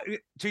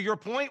 to your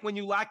point, when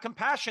you lack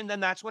compassion, then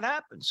that's what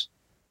happens.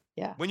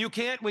 Yeah. When you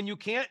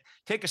can't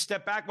take a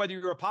step back, whether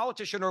you're a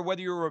politician or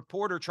whether you're a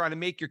reporter trying to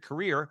make your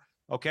career,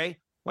 okay,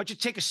 why don't you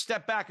take a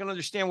step back and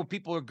understand what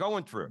people are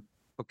going through,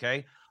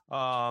 okay?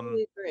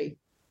 Totally agree.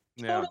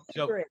 Yeah.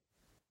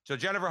 So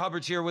Jennifer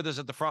Hubbard's here with us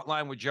at the front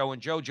line with Joe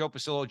and Joe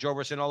Pasillo, Joe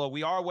Rossinello.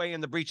 We are way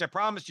in the breach. I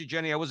promised you,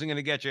 Jenny, I wasn't going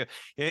to get you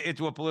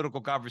into a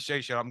political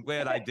conversation. I'm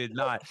glad I did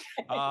not.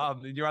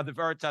 You're on the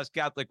Veritas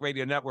Catholic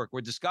Radio Network.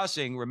 We're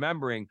discussing,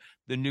 remembering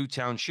the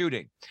Newtown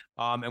shooting.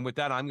 And with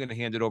that, I'm going to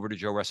hand it over to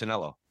Joe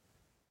Rossinello.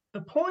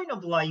 The point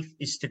of life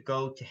is to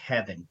go to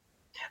heaven.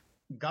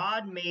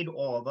 God made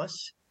all of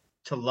us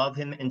to love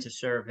him and to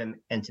serve him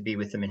and to be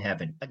with him in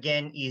heaven.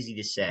 Again, easy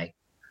to say,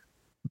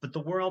 but the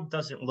world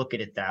doesn't look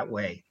at it that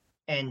way.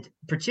 And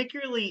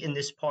particularly in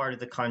this part of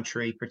the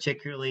country,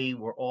 particularly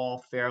we're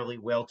all fairly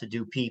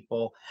well-to-do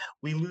people,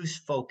 we lose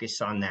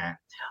focus on that.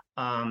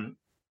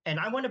 And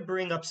I want to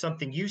bring up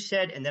something you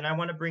said, and then I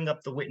want to bring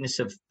up the witness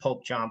of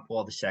Pope John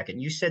Paul II.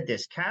 You said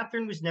this: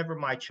 Catherine was never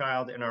my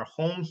child, and our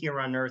home here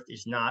on earth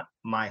is not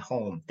my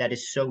home. That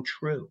is so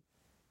true.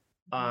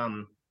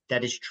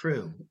 That is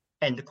true.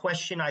 And the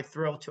question I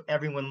throw to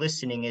everyone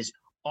listening is,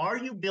 are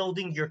you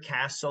building your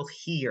castle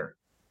here,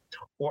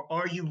 or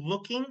are you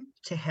looking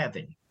to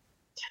heaven?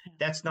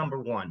 That's number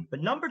one.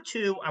 But number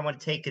two, I want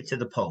to take it to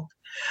the Pope.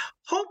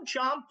 Pope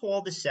John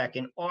Paul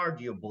II,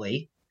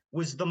 arguably,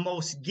 was the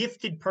most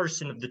gifted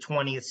person of the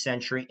 20th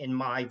century, in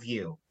my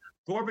view.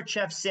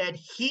 Gorbachev said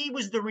he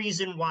was the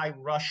reason why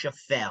Russia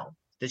fell,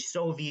 the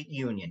Soviet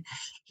Union.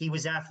 He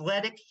was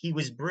athletic, he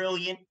was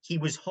brilliant, he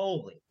was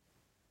holy.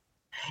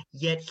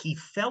 Yet he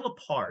fell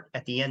apart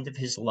at the end of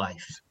his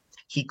life.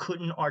 He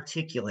couldn't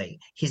articulate.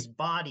 His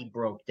body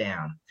broke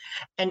down.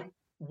 And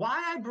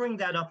why I bring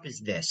that up is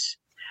this: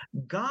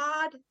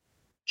 God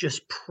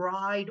just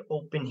pried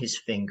open his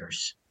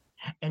fingers.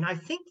 And I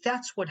think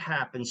that's what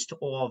happens to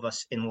all of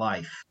us in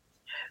life.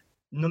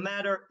 No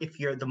matter if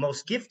you're the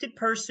most gifted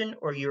person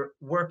or you're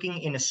working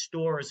in a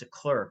store as a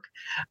clerk,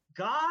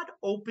 God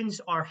opens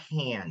our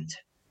hand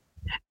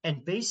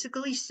and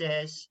basically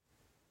says,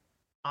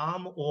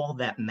 I'm all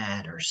that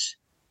matters,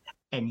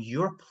 and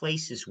your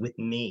place is with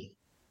me.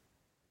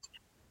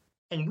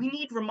 And we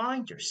need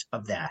reminders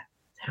of that.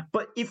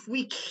 But if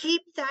we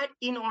keep that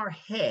in our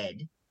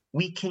head,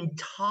 we can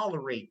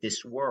tolerate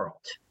this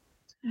world.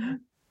 Mm-hmm.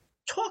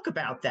 Talk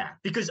about that,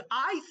 because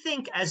I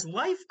think as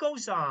life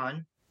goes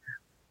on,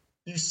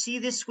 you see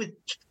this with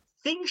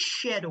things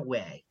shed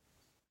away.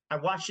 I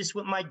watched this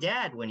with my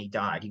dad when he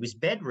died. He was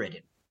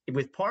bedridden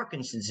with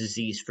Parkinson's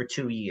disease for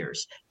 2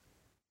 years.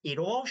 It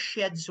all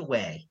sheds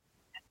away,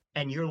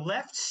 and you're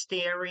left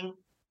staring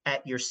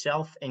at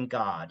yourself and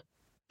God,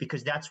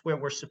 because that's where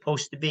we're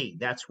supposed to be.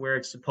 That's where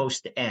it's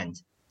supposed to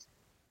end.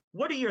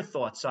 What are your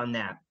thoughts on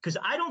that? Because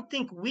I don't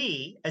think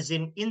we, as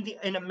in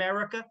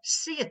America,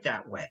 see it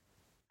that way.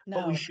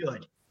 No, but we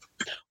should.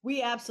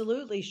 We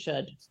absolutely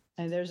should.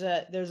 And there's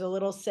a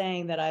little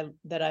saying that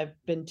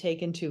I've been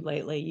taken to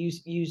lately.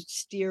 You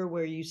steer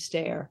where you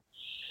stare,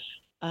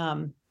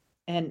 and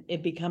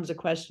it becomes a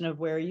question of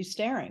where are you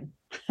staring.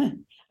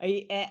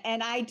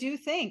 And I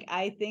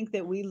think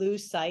that we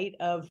lose sight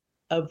of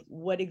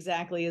what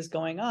exactly is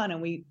going on,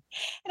 and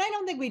I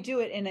don't think we do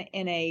it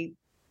in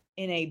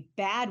a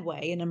bad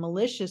way, in a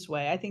malicious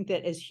way. I think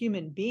that as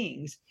human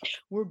beings,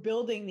 we're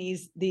building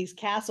these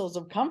castles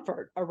of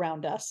comfort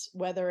around us,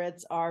 whether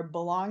it's our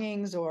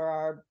belongings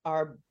or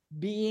our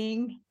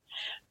being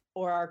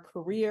or our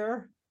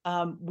career.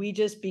 We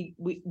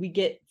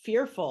get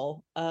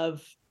fearful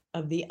of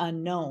the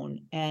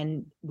unknown,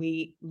 and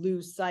we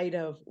lose sight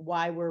of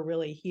why we're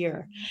really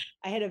here.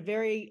 I had a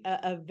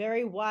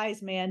very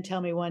wise man tell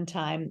me one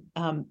time,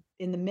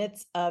 in the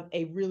midst of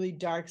a really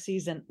dark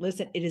season,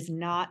 listen, it is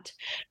not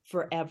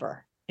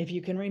forever. If you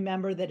can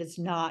remember that it's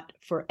not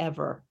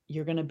forever,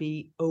 you're going to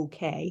be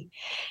okay.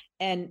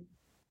 And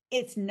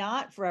it's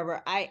not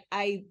forever.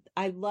 I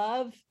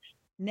love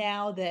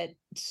now that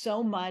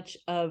so much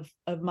of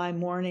my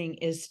morning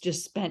is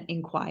just spent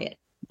in quiet.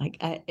 Like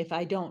if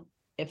I don't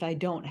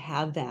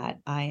have that,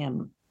 I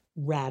am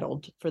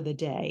rattled for the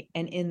day.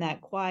 And in that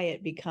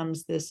quiet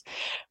becomes this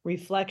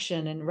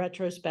reflection and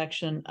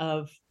retrospection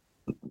of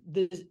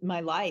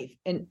my life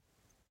and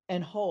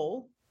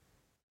whole,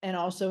 and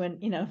also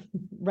in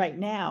right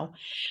now.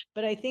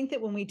 But I think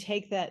that when we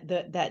take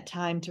that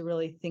time to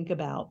really think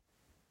about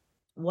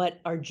what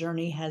our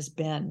journey has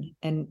been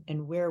and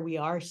where we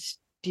are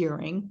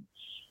steering,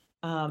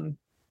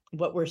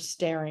 what we're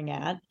staring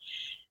at,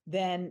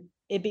 then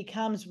it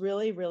becomes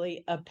really,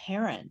 really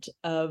apparent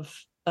of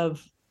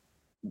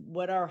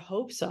what our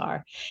hopes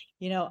are.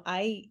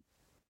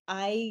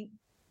 I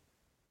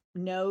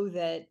know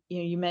that,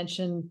 you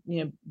mentioned,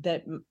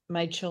 that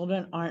my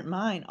children aren't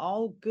mine.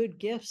 All good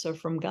gifts are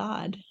from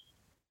God,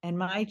 and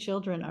my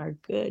children are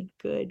good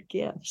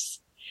gifts.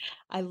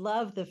 I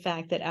love the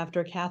fact that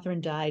after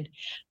Catherine died,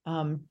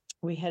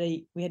 we had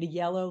a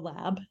yellow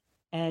lab,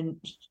 and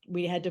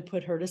we had to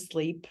put her to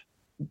sleep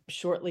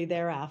shortly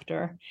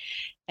thereafter.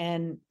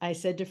 And I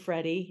said to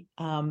Freddie,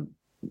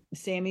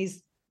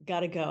 Sammy's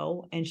got to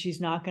go, and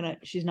she's not gonna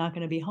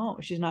be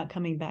home. She's not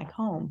coming back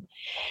home.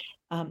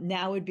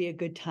 Now would be a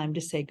good time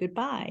to say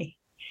goodbye.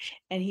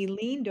 And he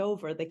leaned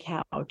over the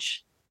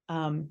couch,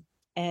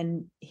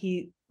 and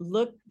he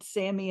looked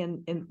Sammy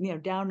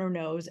and down her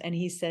nose, and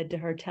he said to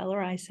her, "Tell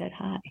her I said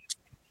hi."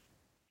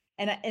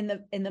 And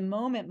in the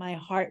moment, my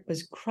heart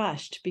was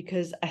crushed,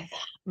 because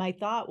my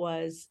thought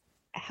was,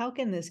 how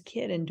can this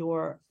kid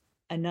endure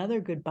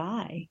another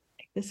goodbye?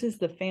 This is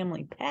the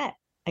family pet.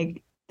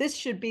 This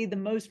should be the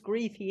most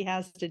grief he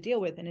has to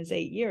deal with in his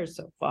 8 years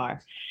so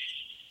far.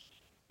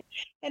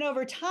 And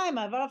over time,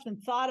 I've often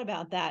thought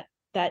about that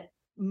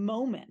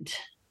moment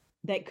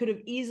that could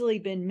have easily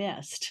been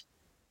missed.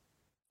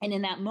 And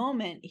in that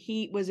moment,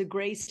 he was a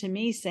grace to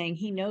me, saying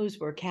he knows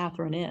where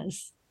Catherine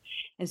is.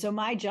 And so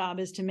my job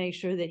is to make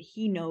sure that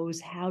he knows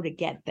how to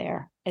get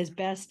there as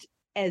best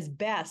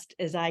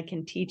as I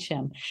can teach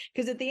him.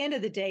 Because at the end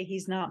of the day,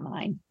 he's not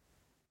mine.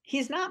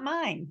 He's not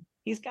mine.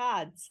 He's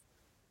God's.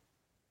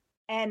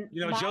 And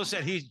Joe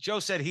said he's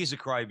a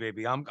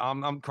crybaby.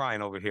 I'm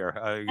crying over here.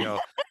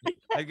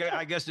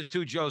 I guess the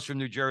two Joes from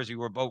New Jersey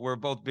we're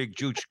both big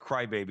Juge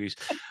crybabies.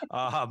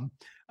 I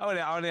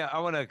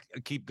want to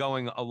keep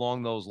going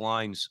along those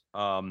lines.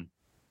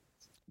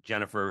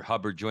 Jennifer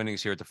Hubbard joining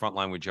us here at the front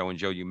line with Joe and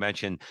Joe. You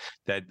mentioned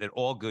that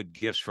all good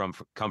gifts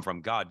come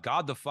from God.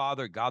 God the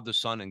Father, God the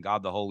Son, and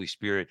God the Holy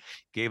Spirit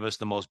gave us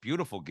the most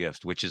beautiful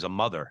gift, which is a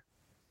mother.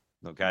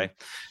 Okay,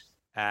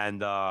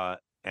 and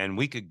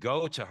we could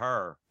go to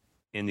her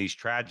in these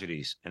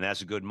tragedies, and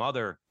as a good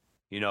mother,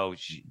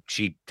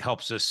 she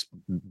helps us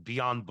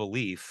beyond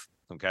belief.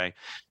 Okay,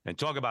 and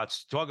talk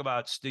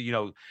about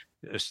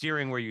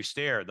steering where you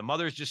stare. The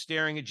mother's just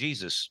staring at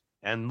Jesus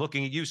and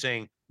looking at you,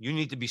 saying you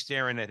need to be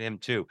staring at him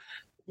too.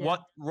 Yeah.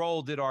 What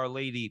role did Our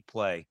Lady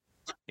play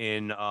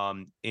in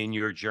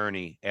your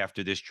journey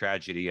after this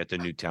tragedy at the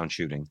Newtown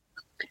shooting?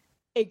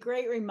 A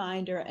great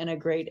reminder and a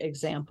great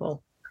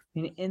example.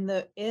 In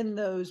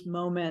those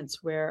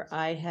moments where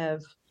I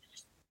have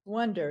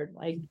wondered,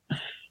 like,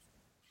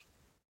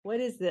 what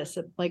is this?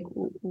 Like,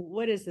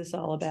 what is this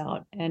all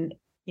about? And,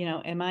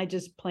 am I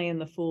just playing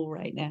the fool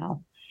right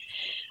now?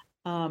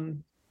 I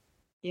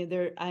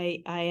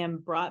am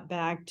brought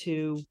back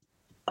to,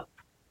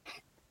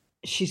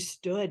 she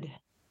stood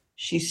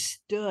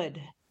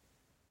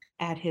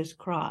at his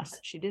cross.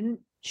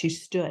 She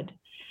stood.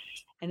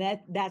 And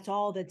that's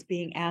all that's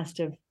being asked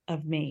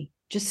of me.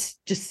 Just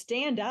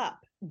stand up.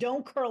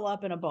 Don't curl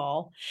up in a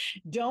ball.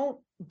 Don't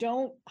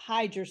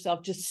hide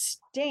yourself. Just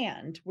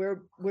stand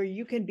where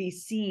you can be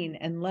seen,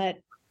 and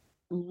let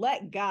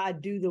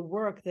God do the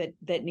work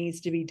that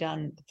needs to be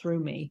done through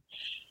me.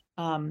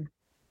 I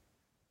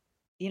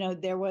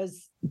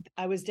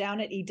was down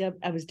at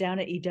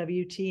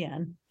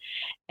EWTN,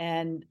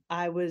 and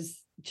I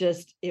was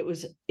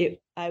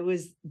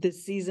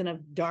this season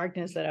of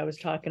darkness that I was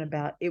talking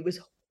about. It was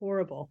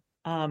horrible.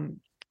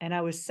 And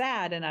I was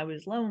sad, and I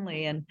was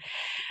lonely, and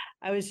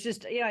I was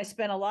just, I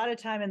spent a lot of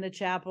time in the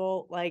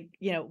chapel, like,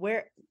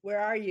 where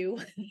are you?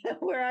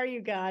 Where are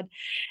you, God?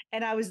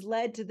 And I was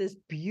led to this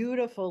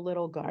beautiful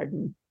little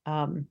garden.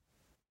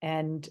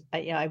 And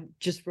I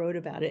just wrote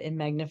about it in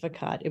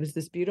Magnificat. It was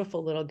this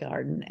beautiful little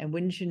garden. And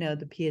wouldn't you know,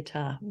 the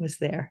Pietà was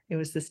there. It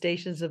was the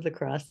Stations of the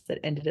Cross that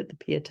ended at the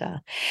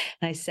Pietà.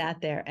 And I sat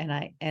there,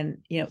 and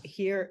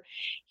here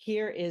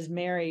is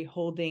Mary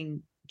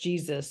holding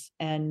Jesus,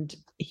 and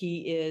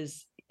he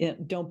is,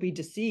 don't be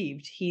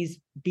deceived. He's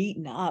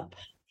beaten up.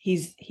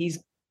 He's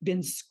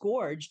been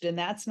scourged. And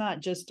that's not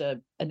just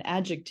an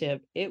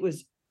adjective. It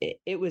was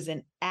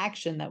an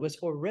action that was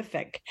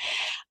horrific.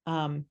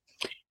 And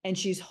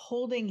she's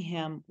holding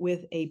him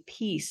with a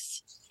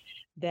peace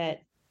that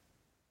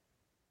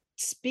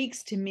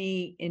speaks to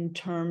me in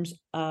terms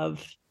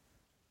of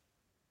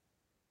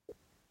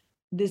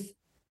this.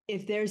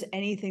 If there's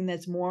anything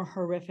that's more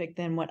horrific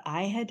than what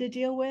I had to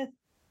deal with,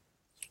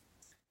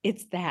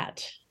 it's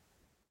that.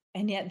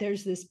 And yet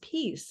there's this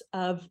piece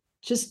of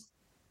just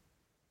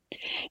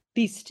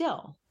be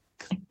still,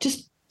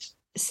 just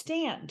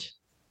stand.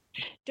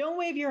 Don't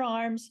wave your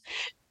arms.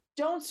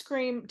 Don't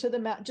scream to the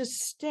mouth.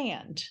 Just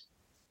stand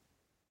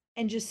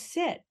and just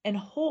sit and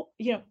hold.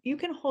 You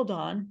can hold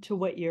on to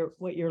what your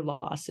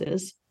loss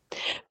is,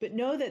 but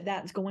know that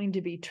that's going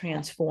to be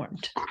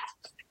transformed.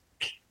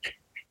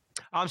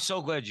 I'm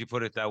so glad you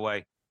put it that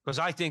way, because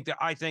I think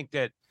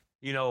that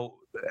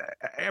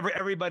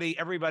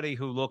everybody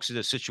who looks at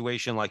a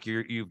situation like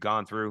you've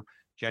gone through,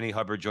 Jenny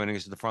Hubbard joining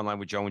us at the front line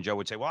with Joe and Joe,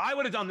 would say, well, I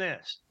would have done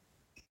this,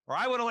 or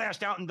I would have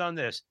lashed out and done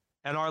this.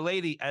 And Our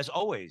Lady, as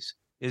always,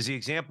 is the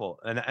example.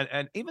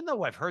 And even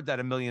though I've heard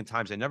that a million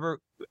times, it never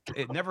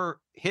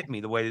hit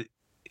me the way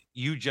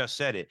you just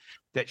said it,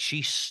 that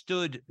she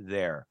stood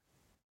there.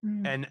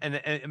 And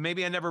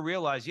maybe I never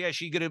realized, yeah,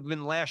 she could have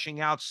been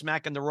lashing out,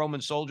 smacking the Roman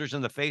soldiers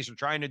in the face or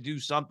trying to do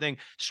something,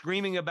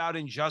 screaming about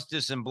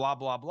injustice and blah,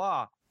 blah,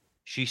 blah.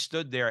 She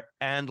stood there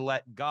and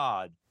let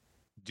God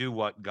do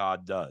what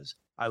God does.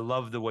 I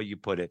love the way you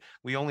put it.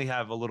 We only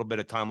have a little bit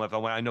of time left.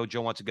 I know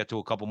Joe wants to get to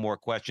a couple more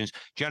questions.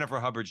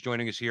 Jennifer Hubbard's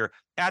joining us here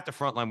at the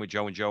Frontline with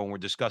Joe and Joe, and we're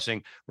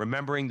discussing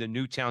remembering the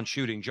Newtown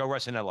shooting. Joe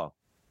Resinello.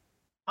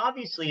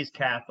 Obviously, as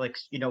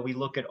Catholics, we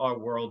look at our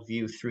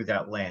worldview through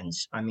that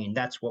lens. I mean,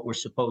 that's what we're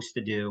supposed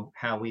to do,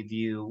 how we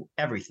view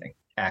everything,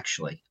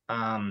 actually,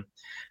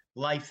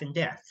 life and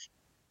death.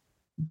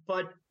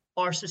 But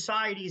our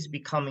society is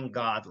becoming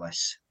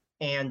godless.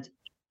 And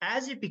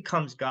as it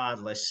becomes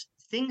godless,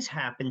 things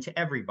happen to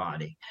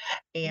everybody.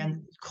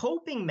 And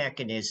coping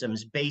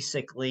mechanisms,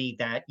 basically,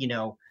 that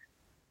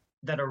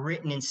are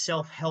written in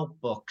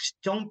self-help books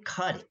don't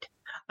cut it.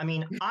 I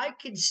mean, I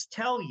could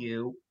tell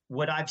you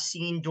what I've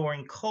seen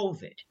during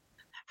COVID,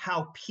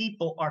 how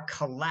people are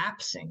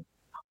collapsing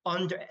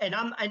under,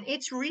 and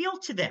it's real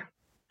to them.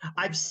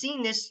 I've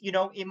seen this,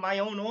 in my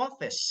own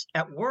office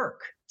at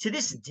work. To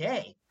this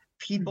day,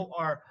 people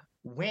are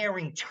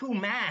wearing 2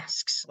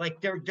 masks.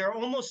 Like they're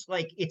almost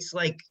like, it's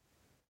like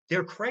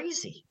they're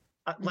crazy.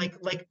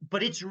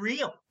 But it's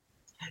real.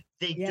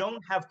 They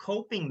don't have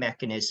coping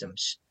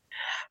mechanisms.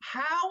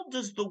 How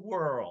does the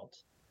world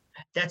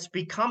that's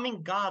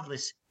becoming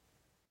godless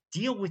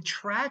deal with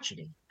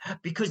tragedy?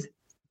 Because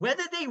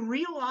whether they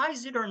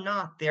realize it or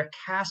not, their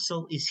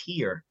castle is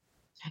here.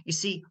 You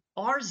see,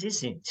 ours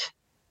isn't.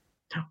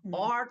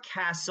 Our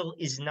castle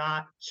is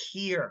not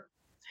here.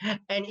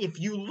 And if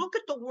you look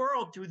at the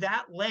world through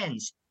that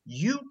lens,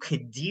 you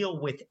could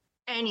deal with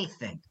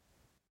anything.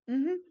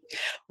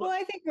 Well,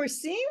 I think we're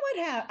seeing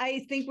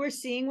I think we're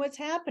seeing what's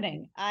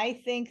happening. I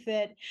think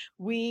that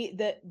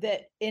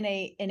that in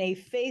a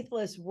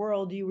faithless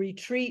world, you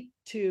retreat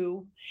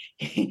to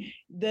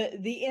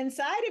the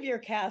inside of your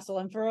castle,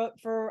 and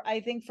I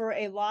think for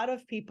a lot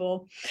of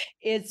people,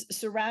 it's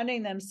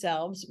surrounding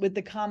themselves with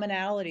the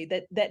commonality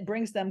that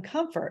brings them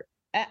comfort.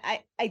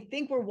 I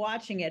think we're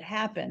watching it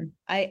happen.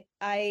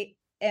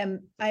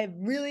 I've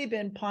really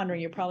been pondering,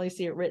 you'll probably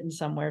see it written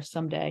somewhere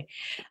someday.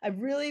 I've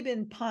really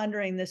been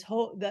pondering this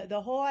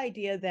the whole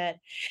idea that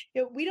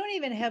we don't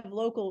even have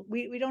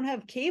we don't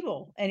have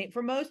cable. And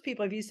for most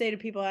people, if you say to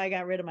people, I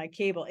got rid of my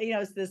cable,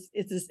 it's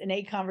this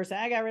innate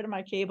conversation. I got rid of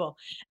my cable.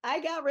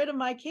 I got rid of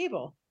my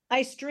cable.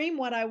 I stream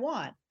what I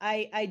want.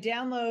 I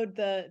download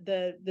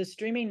the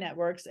streaming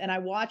networks and I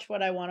watch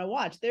what I want to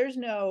watch. There's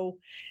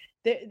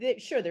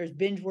sure, there's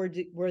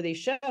binge-worthy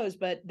shows,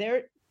 but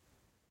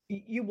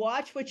you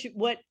watch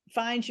what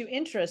finds you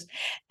interest,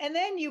 and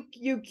then you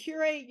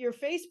curate your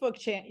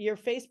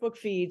Facebook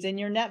feeds and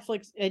your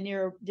Netflix and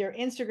your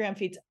Instagram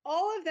feeds.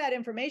 All of that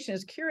information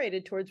is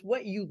curated towards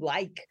what you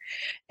like,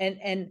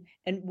 and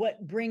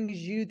what brings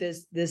you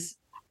this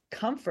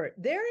comfort.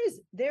 There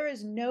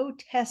is no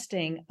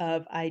testing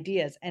of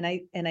ideas, and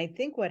I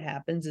think what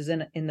happens is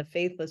in the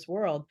faithless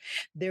world,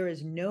 there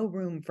is no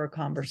room for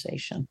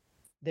conversation.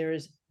 There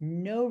is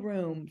no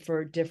room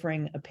for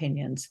differing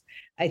opinions.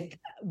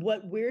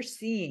 What we're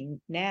seeing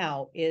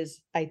now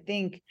is, I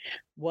think,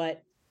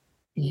 what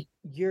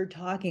you're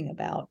talking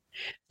about,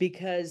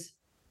 because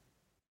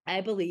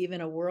I believe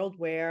in a world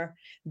where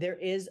there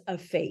is a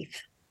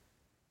faith,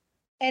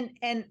 and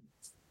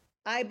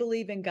I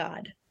believe in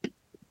God.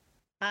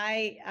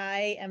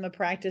 I am a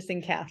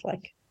practicing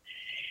Catholic.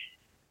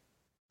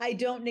 I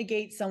don't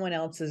negate someone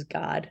else's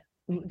God.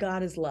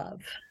 God is love.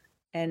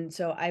 And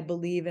so I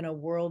believe in a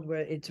world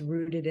where it's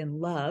rooted in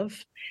love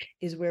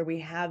is where we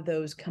have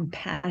those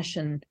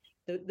compassion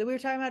that we were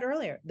talking about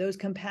earlier, those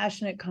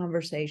compassionate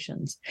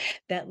conversations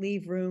that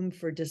leave room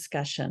for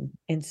discussion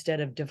instead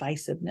of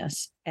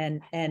divisiveness.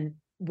 And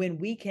when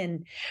we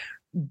can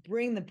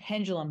bring the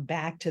pendulum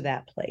back to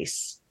that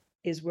place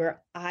is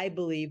where I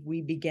believe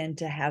we begin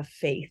to have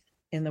faith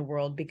in the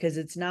world, because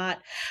it's not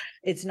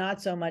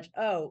so much,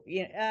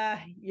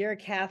 you're a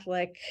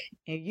Catholic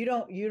and you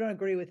don't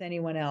agree with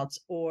anyone else,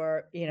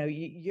 or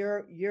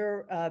you're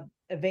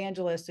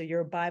evangelist, or you're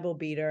a Bible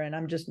beater, and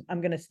I'm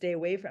going to stay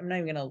away from, I'm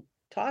not even going to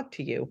talk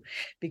to you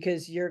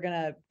because you're going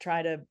to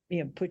try to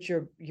put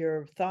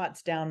your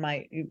thoughts down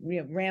my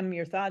ram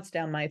your thoughts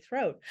down my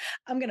throat.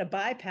 I'm going to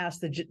bypass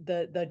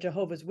the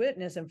Jehovah's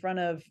Witness in front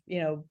of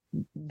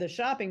the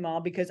shopping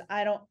mall because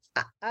I don't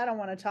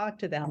want to talk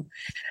to them.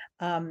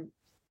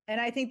 And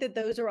I think that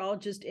those are all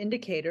just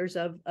indicators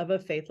of a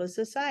faithless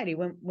society.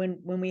 When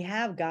we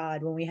have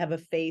God, when we have a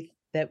faith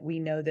that we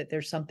know that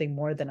there's something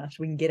more than us,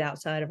 we can get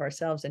outside of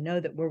ourselves and know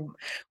that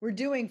we're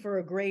doing for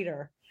a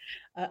greater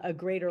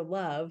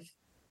love,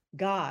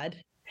 God,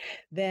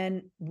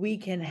 then we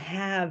can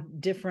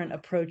have different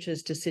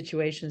approaches to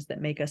situations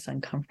that make us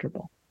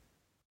uncomfortable.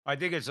 I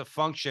think it's a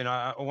function.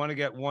 I want to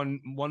get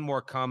one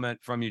more comment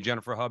from you,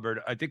 Jennifer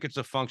Hubbard. I think it's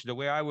a function. The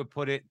way I would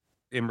put it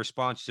in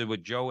response to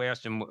what Joe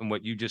asked and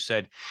what you just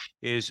said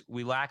is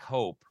we lack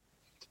hope,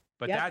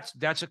 but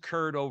that's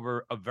occurred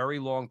over a very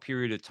long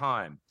period of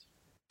time.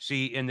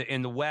 See,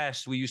 in the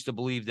West, we used to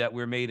believe that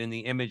we're made in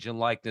the image and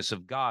likeness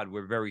of God.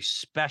 We're very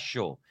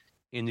special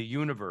in the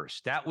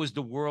universe. That was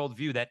the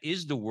worldview. That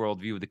is the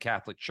worldview of the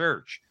Catholic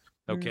Church.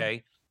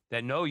 Okay,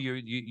 that no,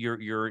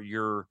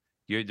 you're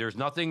there's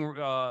nothing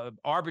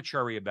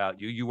arbitrary about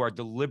you. You are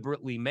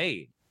deliberately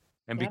made,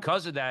 and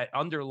because of that,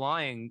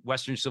 underlying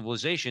Western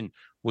civilization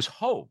was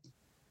hope.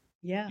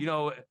 Yeah. You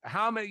know,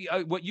 how many,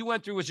 what you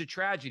went through was a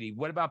tragedy.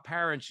 What about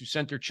parents who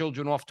sent their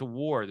children off to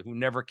war who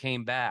never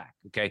came back?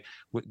 Okay.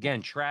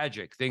 Again,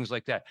 tragic things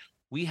like that.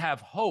 We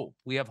have hope.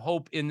 We have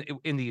hope in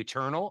the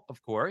eternal,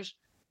 of course.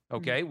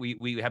 Okay.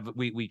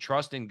 We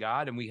trust in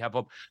God and we have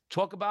hope.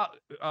 Talk about,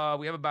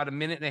 we have about a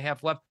minute and a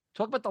half left.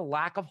 Talk about the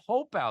lack of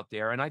hope out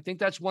there. And I think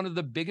that's one of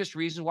the biggest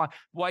reasons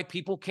why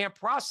people can't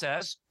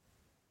process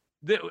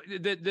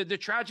the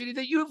tragedy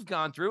that you've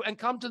gone through and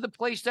come to the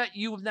place that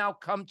you've now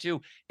come to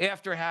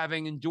after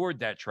having endured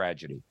that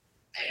tragedy.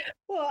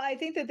 Well, I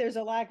think that there's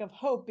a lack of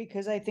hope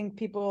because I think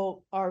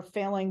people are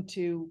failing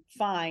to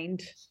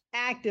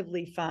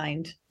actively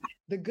find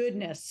the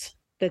goodness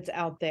that's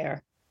out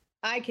there.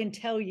 I can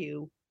tell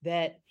you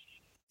that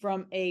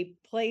from a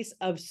place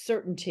of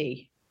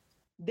certainty,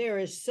 there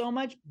is so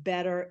much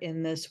better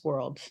in this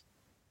world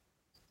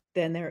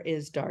than there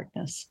is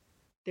darkness.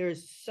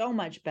 There's so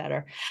much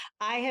better.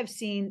 I have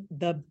seen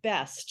the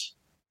best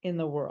in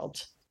the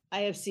world.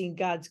 I have seen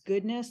God's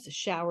goodness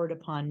showered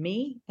upon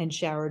me and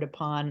showered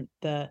upon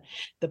the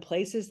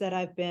places that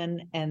I've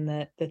been and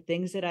the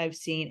things that I've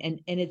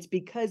seen. And it's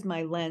because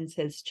my lens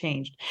has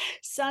changed.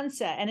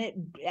 Sunset, and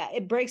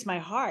it breaks my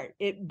heart.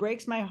 It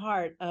breaks my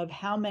heart of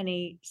how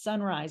many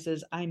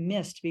sunrises I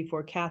missed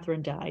before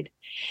Catherine died.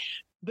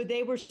 But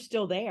they were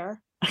still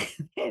there.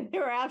 They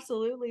were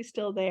absolutely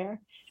still there.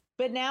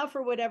 But now,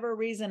 for whatever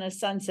reason, a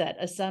sunset,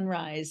 a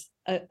sunrise,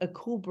 a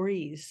cool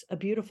breeze, a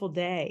beautiful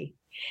day,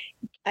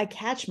 I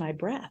catch my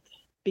breath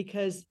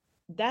because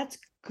that's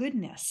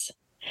goodness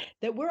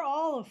that we're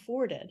all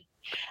afforded.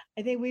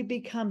 I think we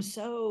become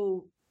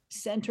so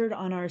centered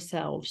on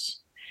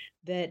ourselves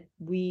that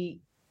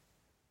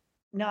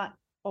not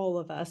all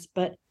of us,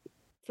 but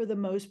for the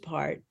most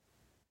part,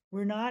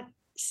 we're not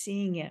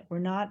seeing it. We're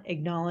not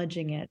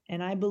acknowledging it.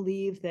 And I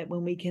believe that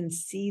when we can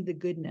see the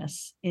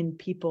goodness in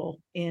people,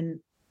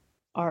 in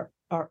our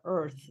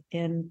earth,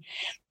 in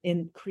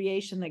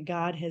creation that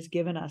God has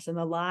given us, and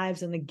the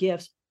lives and the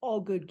gifts,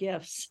 all good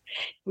gifts,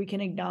 we can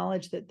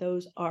acknowledge that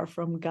those are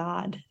from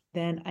God,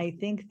 then I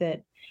think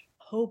that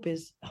hope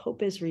is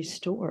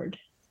restored.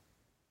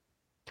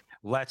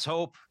 Let's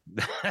hope.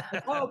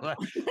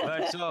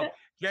 Let's hope.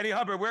 Jenny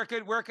Hubbard, where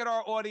could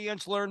our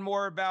audience learn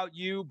more about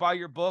you? Buy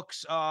your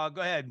books. Go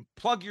ahead,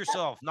 plug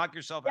yourself, knock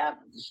yourself out.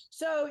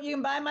 So you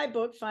can buy my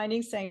book,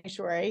 Finding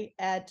Sanctuary,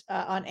 at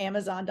on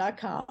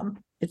Amazon.com.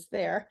 It's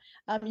there.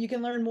 You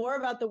can learn more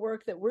about the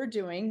work that we're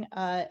doing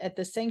at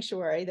the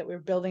sanctuary that we're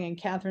building in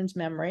Catherine's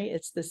memory.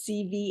 It's the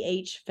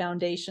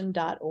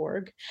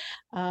cvhfoundation.org.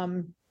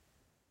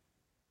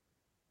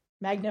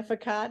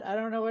 Magnificat. I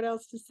don't know what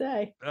else to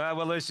say.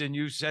 Well, listen,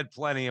 you said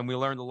plenty, and we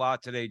learned a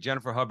lot today.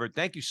 Jennifer Hubbard,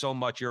 thank you so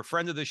much. You're a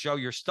friend of the show.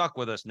 You're stuck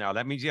with us now.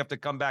 That means you have to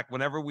come back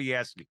whenever we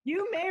ask you.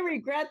 You may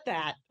regret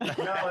that.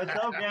 No, it's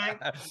okay.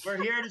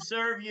 We're here to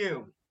serve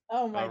you.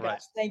 Oh, my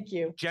gosh. Thank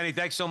you. Jenny,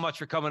 thanks so much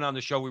for coming on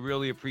the show. We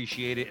really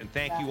appreciate it. And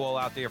thank you all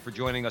out there for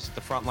joining us at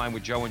the front line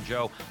with Joe and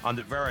Joe on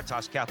the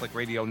Veritas Catholic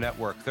Radio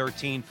Network,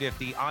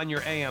 1350 on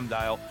your AM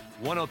dial,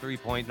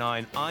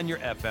 103.9 on your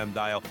FM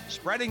dial,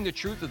 spreading the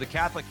truth of the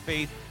Catholic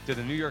faith to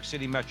the New York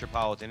City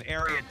metropolitan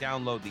area.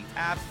 Download the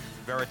app,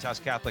 Veritas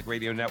Catholic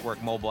Radio Network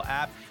mobile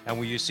app, and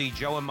where you see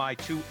Joe and my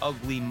two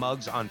ugly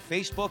mugs on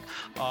Facebook,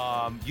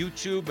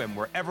 YouTube, and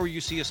wherever you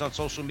see us on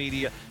social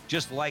media,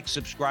 just like,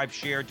 subscribe,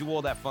 share, do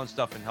all that fun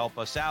stuff and help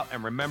us out.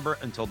 And remember,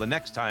 until the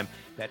next time,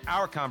 that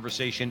our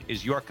conversation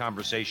is your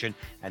conversation,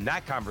 and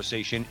that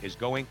conversation is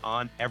going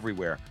on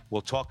everywhere.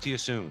 We'll talk to you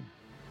soon.